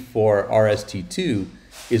motif for RST2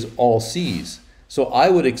 is all C's. So I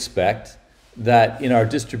would expect that in our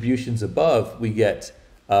distributions above, we get,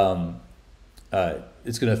 it's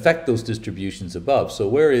going to affect those distributions above. So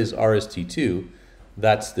where is RST2?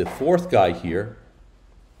 That's the 4th guy here.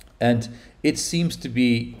 And it seems to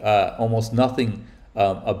be almost nothing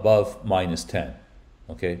above -10.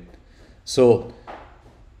 Okay? So,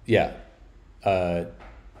 yeah.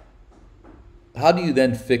 How do you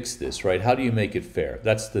then fix this, right? How do you make it fair?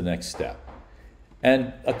 That's the next step.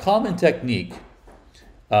 And a common technique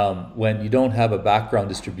when you don't have a background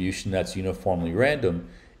distribution that's uniformly random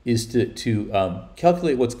is to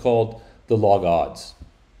calculate what's called the log odds.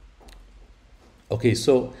 Okay,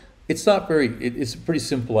 so it's not it's a pretty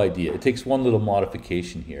simple idea. It takes one little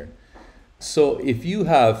modification here. So if you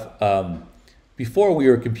have, before we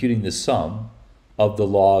were computing the sum of the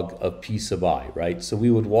log of p sub I, right? So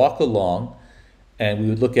we would walk along and we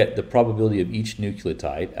would look at the probability of each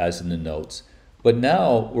nucleotide as in the notes. But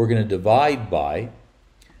now we're going to divide by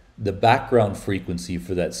the background frequency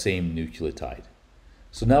for that same nucleotide.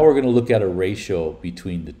 So now we're going to look at a ratio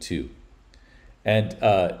between the two. And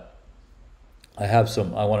I have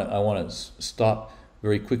some, I want to stop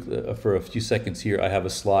very quickly for a few seconds here. I have a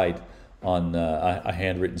slide on a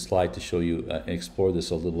handwritten slide to show you and explore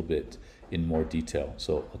this a little bit in more detail.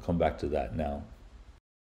 So I'll come back to that now.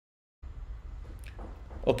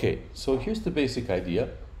 Okay, so here's the basic idea.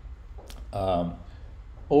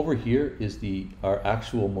 Over here is our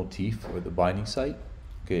actual motif or the binding site.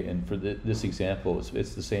 Okay, and for this example,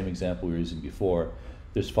 it's the same example we were using before.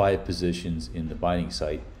 There's 5 positions in the binding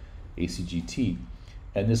site, ACGT,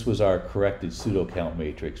 and this was our corrected pseudocount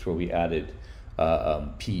matrix where we added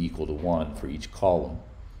p equal to 1 for each column.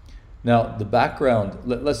 Now the background,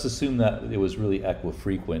 let's assume that it was really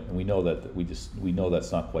equifrequent, and we know that we know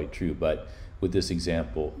that's not quite true, but with this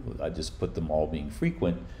example, I just put them all being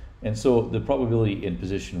frequent, and so the probability in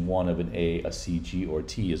position 1 of an A, C, G, or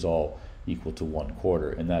T is all equal to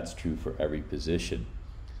 1/4, and that's true for every position.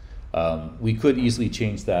 We could easily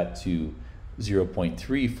change that to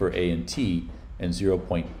 0.3 for A and T and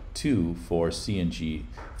 0.2 for C and G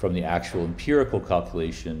from the actual empirical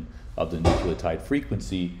calculation of the nucleotide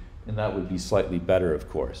frequency, and that would be slightly better, of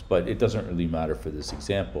course, but it doesn't really matter for this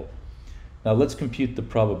example. Now let's compute the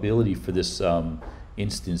probability for this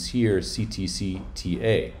instance here,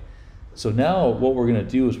 CTC-TA. So now what we're going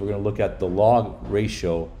to do is we're going to look at the log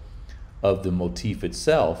ratio of the motif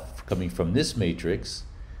itself coming from this matrix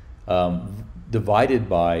divided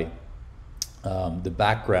by the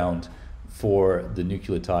background for the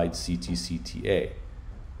nucleotide CTC-TA.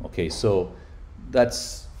 Okay, so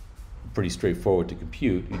that's pretty straightforward to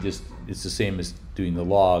compute. It's the same as doing the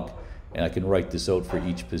log, and I can write this out for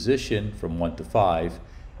each position from 1 to 5,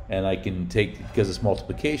 and I can take, because it's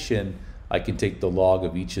multiplication, I can take the log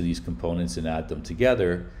of each of these components and add them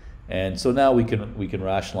together. And so now we can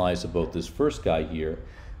rationalize about this first guy here.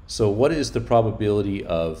 So what is the probability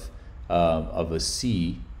of a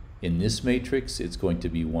C in this matrix? It's going to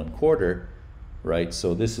be 1/4, right?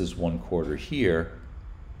 So this is 1/4 here.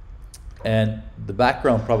 And the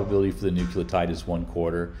background probability for the nucleotide is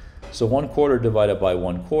 1/4. So 1/4 divided by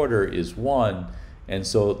 1/4 is 1, and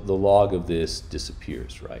so the log of this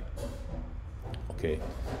disappears, right? Okay,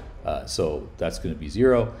 so that's going to be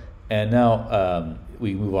 0. And now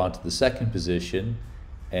we move on to the second position,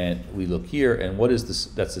 and we look here, and what is this?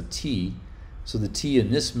 That's a T. So the T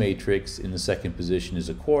in this matrix in the second position is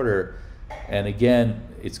 1/4, and again,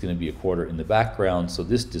 it's going to be 1/4 in the background, so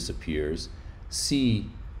this disappears. C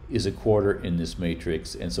is 1/4 in this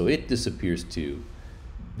matrix, and so it disappears too.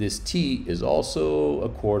 This T is also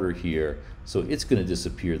 1/4 here, so it's going to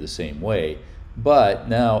disappear the same way. But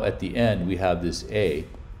now at the end we have this A,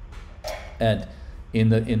 and in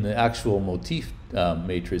the actual motif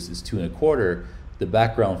matrix is 2 1/4. The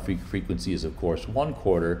background frequency is of course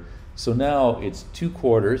 1/4. So now it's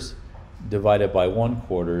 2/4 divided by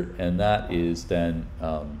 1/4, and that is then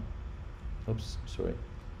oops, sorry,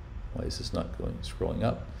 why is this not scrolling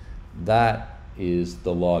up? That is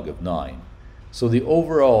the log of 9. So the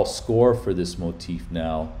overall score for this motif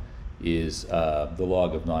now is the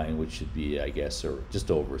log of 9, which should be, I guess, or just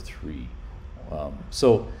over 3.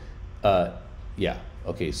 Yeah,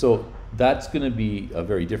 okay, so that's going to be a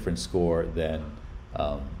very different score than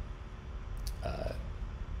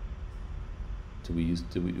we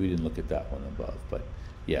didn't look at that one above, but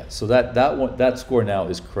yeah, so that score now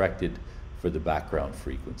is corrected for the background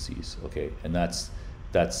frequencies. Okay, and that's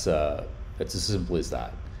as simple as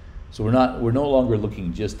that. So we're no longer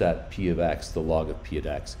looking just at p of x, the log of p of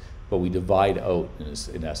x, but we divide out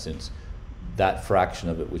in essence that fraction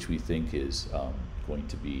of it which we think is going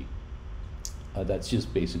to be that's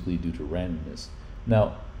just basically due to randomness.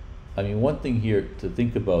 Now, I mean, one thing here to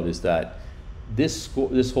think about is that this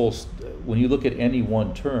whole when you look at any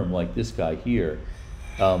one term like this guy here,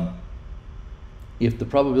 if the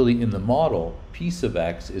probability in the model p sub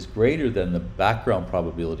x is greater than the background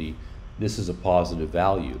probability, this is a positive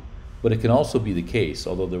value. But it can also be the case,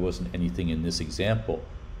 although there wasn't anything in this example,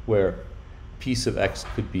 where p sub x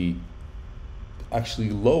could be actually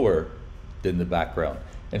lower than the background,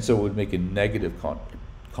 and so it would make a negative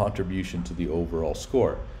contribution to the overall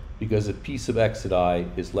score. Because if p sub x at I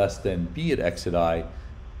is less than b at x at I,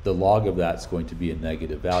 the log of that's going to be a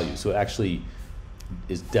negative value. So it actually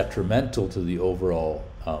is detrimental to the overall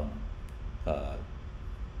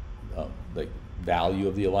like value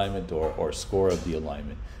of the alignment or score of the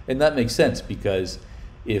alignment. And that makes sense, because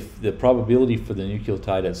if the probability for the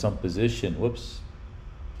nucleotide at some position,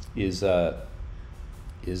 is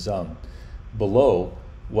below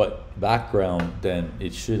what background, then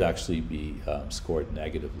it should actually be scored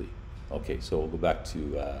negatively. Okay, so we'll go back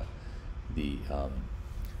to the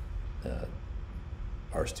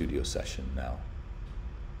RStudio session now.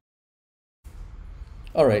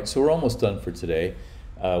 All right, so we're almost done for today.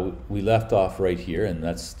 We left off right here, and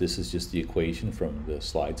this is just the equation from the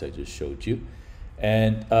slides I just showed you.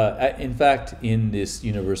 And in fact, in this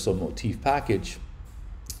universal motif package,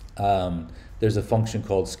 there's a function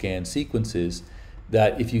called scan sequences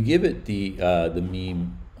that if you give it the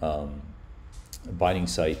meme binding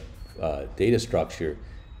site data structure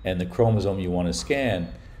and the chromosome you want to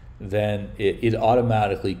scan, then it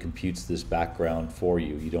automatically computes this background for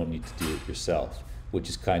you. You don't need to do it yourself, which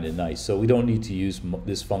is kind of nice. So we don't need to use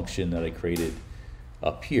this function that I created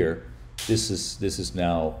up here. This is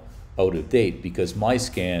now out of date because my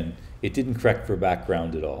scan, it didn't correct for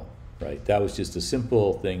background at all, right? That was just a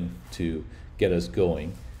simple thing to get us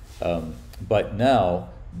going. But now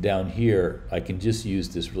down here, I can just use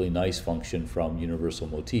this really nice function from universal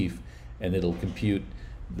motif, and it'll compute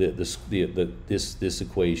this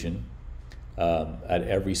equation at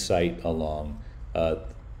every site along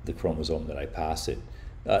the chromosome that I pass it.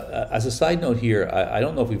 As a side note here, I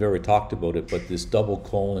don't know if we've ever talked about it, but this double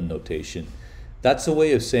colon notation, that's a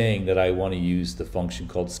way of saying that I want to use the function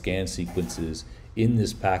called scan sequences in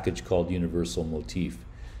this package called universal motif.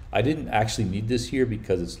 I didn't actually need this here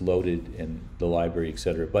because it's loaded in the library,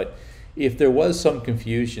 etc. But if there was some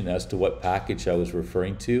confusion as to what package I was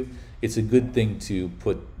referring to, it's a good thing to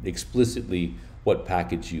put explicitly what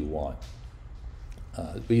package you want.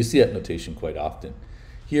 But you see that notation quite often.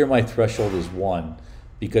 Here my threshold is 1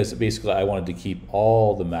 because basically I wanted to keep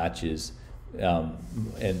all the matches, and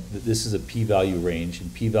this is a p-value range,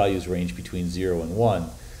 and p-values range between 0 and 1.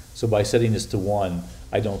 So by setting this to 1,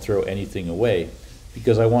 I don't throw anything away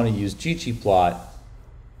because I want to use ggplot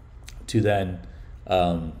to then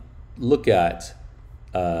look at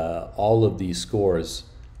all of these scores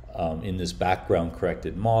in this background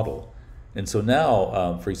corrected model. And so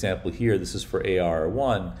now, for example, here, this is for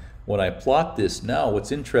AR1. When I plot this now,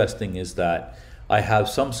 what's interesting is that I have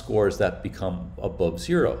some scores that become above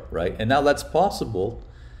 0, right? And now that's possible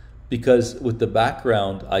because with the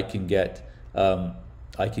background, I'm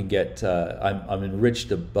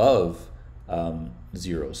enriched above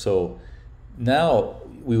 0. So now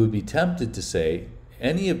we would be tempted to say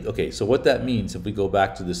okay, so what that means, if we go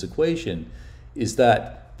back to this equation, is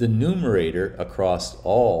that the numerator across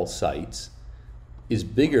all sites is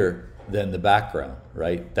bigger than the background,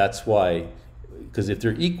 right? That's why, because if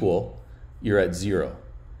they're equal, you're at 0.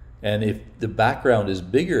 And if the background is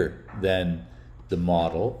bigger than the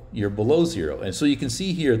model, you're below 0. And so you can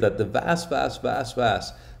see here that the vast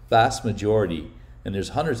majority, and there's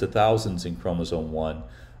hundreds of thousands in chromosome 1,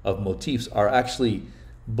 of motifs are actually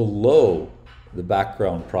below the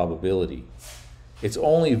background probability. It's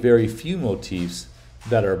only very few motifs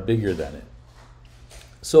that are bigger than it.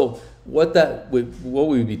 So what we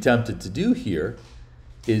would be tempted to do here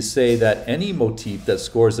is say that any motif that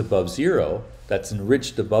scores above 0, that's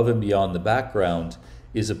enriched above and beyond the background,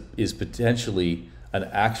 is potentially an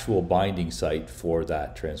actual binding site for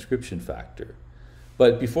that transcription factor.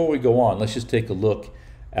 But before we go on, let's just take a look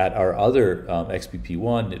at our other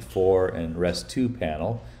XBP1, NIT4, and REST2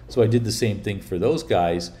 panel. So I did the same thing for those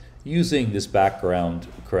guys using this background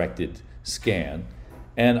corrected scan.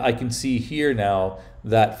 And I can see here now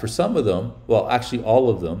that for some of them, well, actually all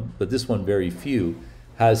of them, but this one very few,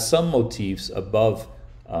 has some motifs above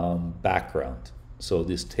background. So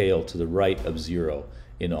this tail to the right of 0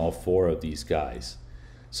 in all 4 of these guys.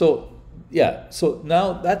 So yeah, so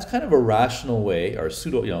now that's kind of a rational way, or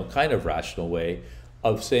pseudo, kind of rational way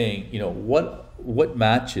of saying, what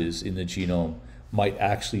matches in the genome might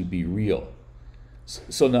actually be real.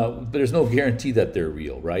 So now, there's no guarantee that they're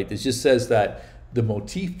real, right? It just says that the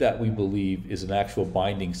motif that we believe is an actual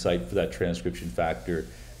binding site for that transcription factor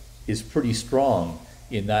is pretty strong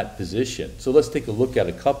in that position. So let's take a look at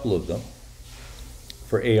a couple of them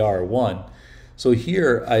for AR1. So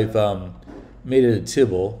here I've made it a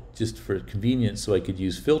tibble just for convenience so I could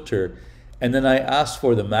use filter, and then I asked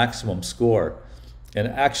for the maximum score. And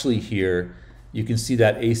actually here you can see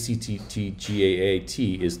that ACTT-GAAT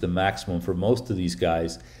is the maximum for most of these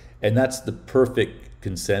guys, and that's the perfect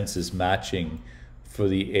consensus matching for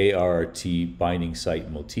the ART binding site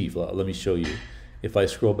motif. Let me show you. If I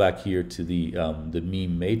scroll back here to the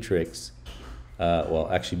meme matrix, well,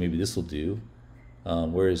 actually maybe this will do.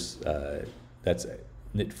 That's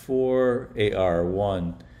NIT4,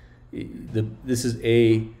 AR1. This is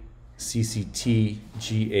ACCT-GAAT.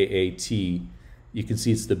 You can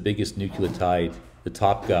see it's the biggest nucleotide, the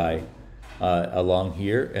top guy along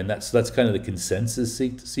here, and that's kind of the consensus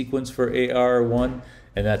sequence for AR1,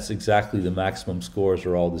 and that's exactly the maximum scores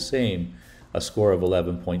are all the same, a score of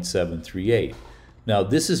 11.738. Now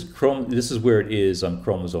this is where it is on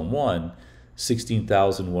chromosome 1,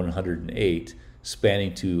 16,108,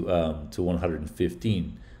 spanning to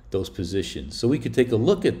 115, those positions. So we could take a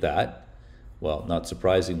look at that. Well, not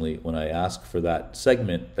surprisingly, when I ask for that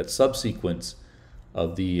segment, that subsequence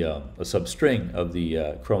of the a substring of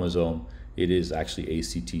the chromosome, it is actually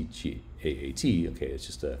AAT. Okay, it's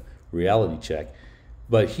just a reality check.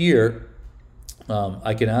 But here,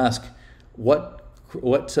 I can ask what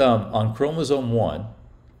on chromosome 1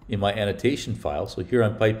 in my annotation file. So here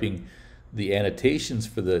I'm piping the annotations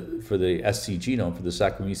for the SC genome, for the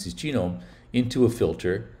Saccharomyces genome, into a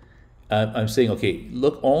filter. I'm saying, okay,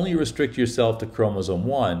 look, only restrict yourself to chromosome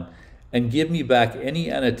 1 and give me back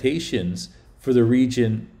any annotations for the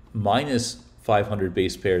region minus 500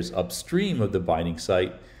 base pairs upstream of the binding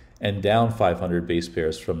site and down 500 base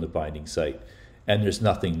pairs from the binding site. And there's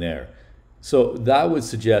nothing there. So that would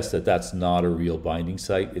suggest that that's not a real binding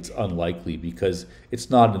site. It's unlikely because it's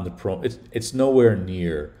not in the it's nowhere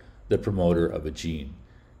near the promoter of a gene.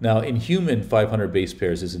 Now in human, 500 base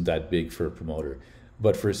pairs isn't that big for a promoter,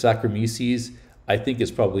 but for Saccharomyces, I think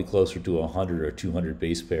it's probably closer to 100 or 200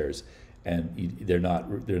 base pairs, and they're not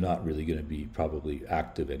really going to be probably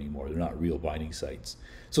active anymore. They're not real binding sites.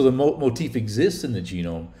 So the motif exists in the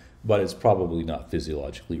genome, but it's probably not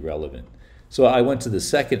physiologically relevant. So I went to the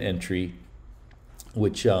second entry,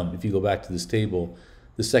 which if you go back to this table,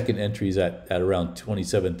 the second entry is at around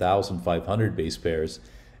 27,500 base pairs.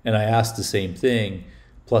 And I asked the same thing,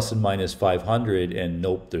 plus and minus 500, and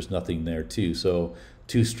nope, there's nothing there too. So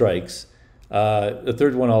 2 strikes. The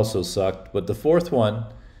third one also sucked, but the fourth one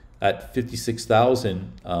at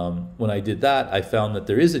 56,000, when I did that, I found that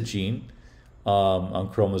there is a gene on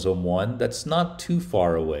chromosome 1 that's not too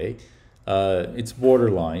far away. It's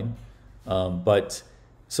borderline, but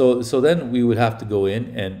so then we would have to go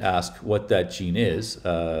in and ask what that gene is.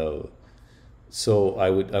 So I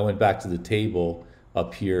went back to the table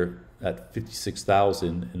up here at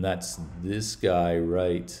 56,000, and that's this guy,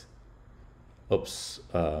 right? Oops,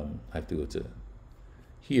 I have to go to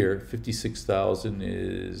here. 56,000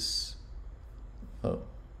 is, oh,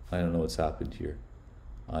 I don't know what's happened here.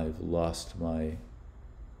 I've lost my,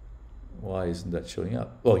 why isn't that showing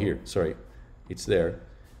up? Oh, here, sorry, it's there.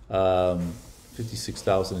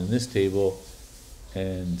 56,000 in this table,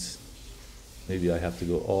 and maybe I have to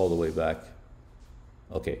go all the way back.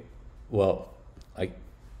 Okay, well,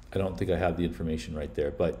 I don't think I have the information right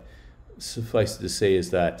there, but suffice it to say is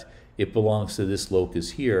that it belongs to this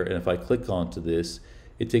locus here, and if I click onto this,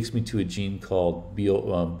 it takes me to a gene called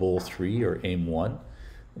BOL3 or AIM1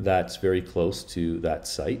 that's very close to that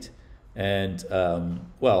site. And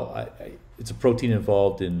well, it's a protein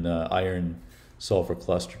involved in iron sulfur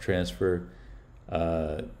cluster transfer,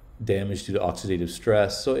 damage due to oxidative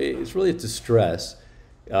stress. So it's really a distress.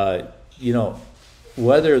 You know,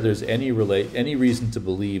 whether there's any reason to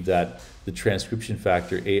believe that the transcription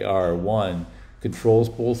factor AR1 controls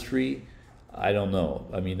BOL3, I don't know.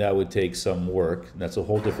 I mean, that would take some work. That's a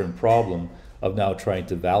whole different problem of now trying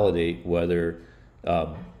to validate whether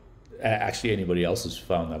actually anybody else has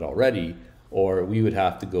found that already, or we would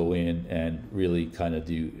have to go in and really kind of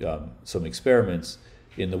do some experiments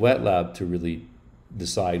in the wet lab to really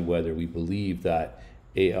decide whether we believe that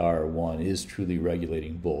AR1 is truly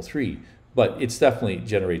regulating BOL3. But it definitely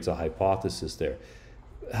generates a hypothesis there.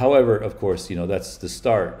 However, of course, you know, that's the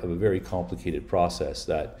start of a very complicated process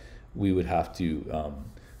that we would have to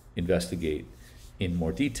investigate in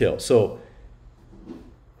more detail. So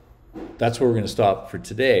that's where we're going to stop for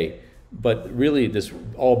today. But really, this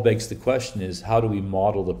all begs the question is, how do we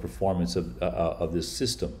model the performance of this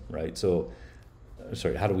system, right? So,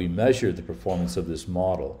 sorry, how do we measure the performance of this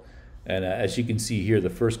model? And as you can see here, the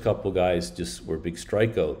first couple guys just were big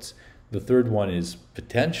strikeouts. The third one is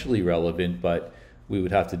potentially relevant, but we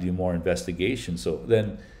would have to do more investigation. So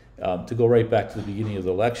then, to go right back to the beginning of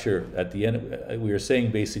the lecture, at the end, we were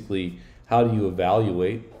saying basically, how do you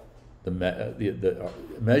evaluate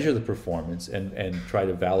measure the performance and try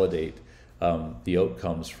to validate the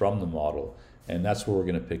outcomes from the model? And that's where we're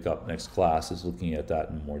going to pick up next class, is looking at that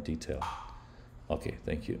in more detail. Okay,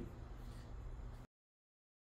 thank you.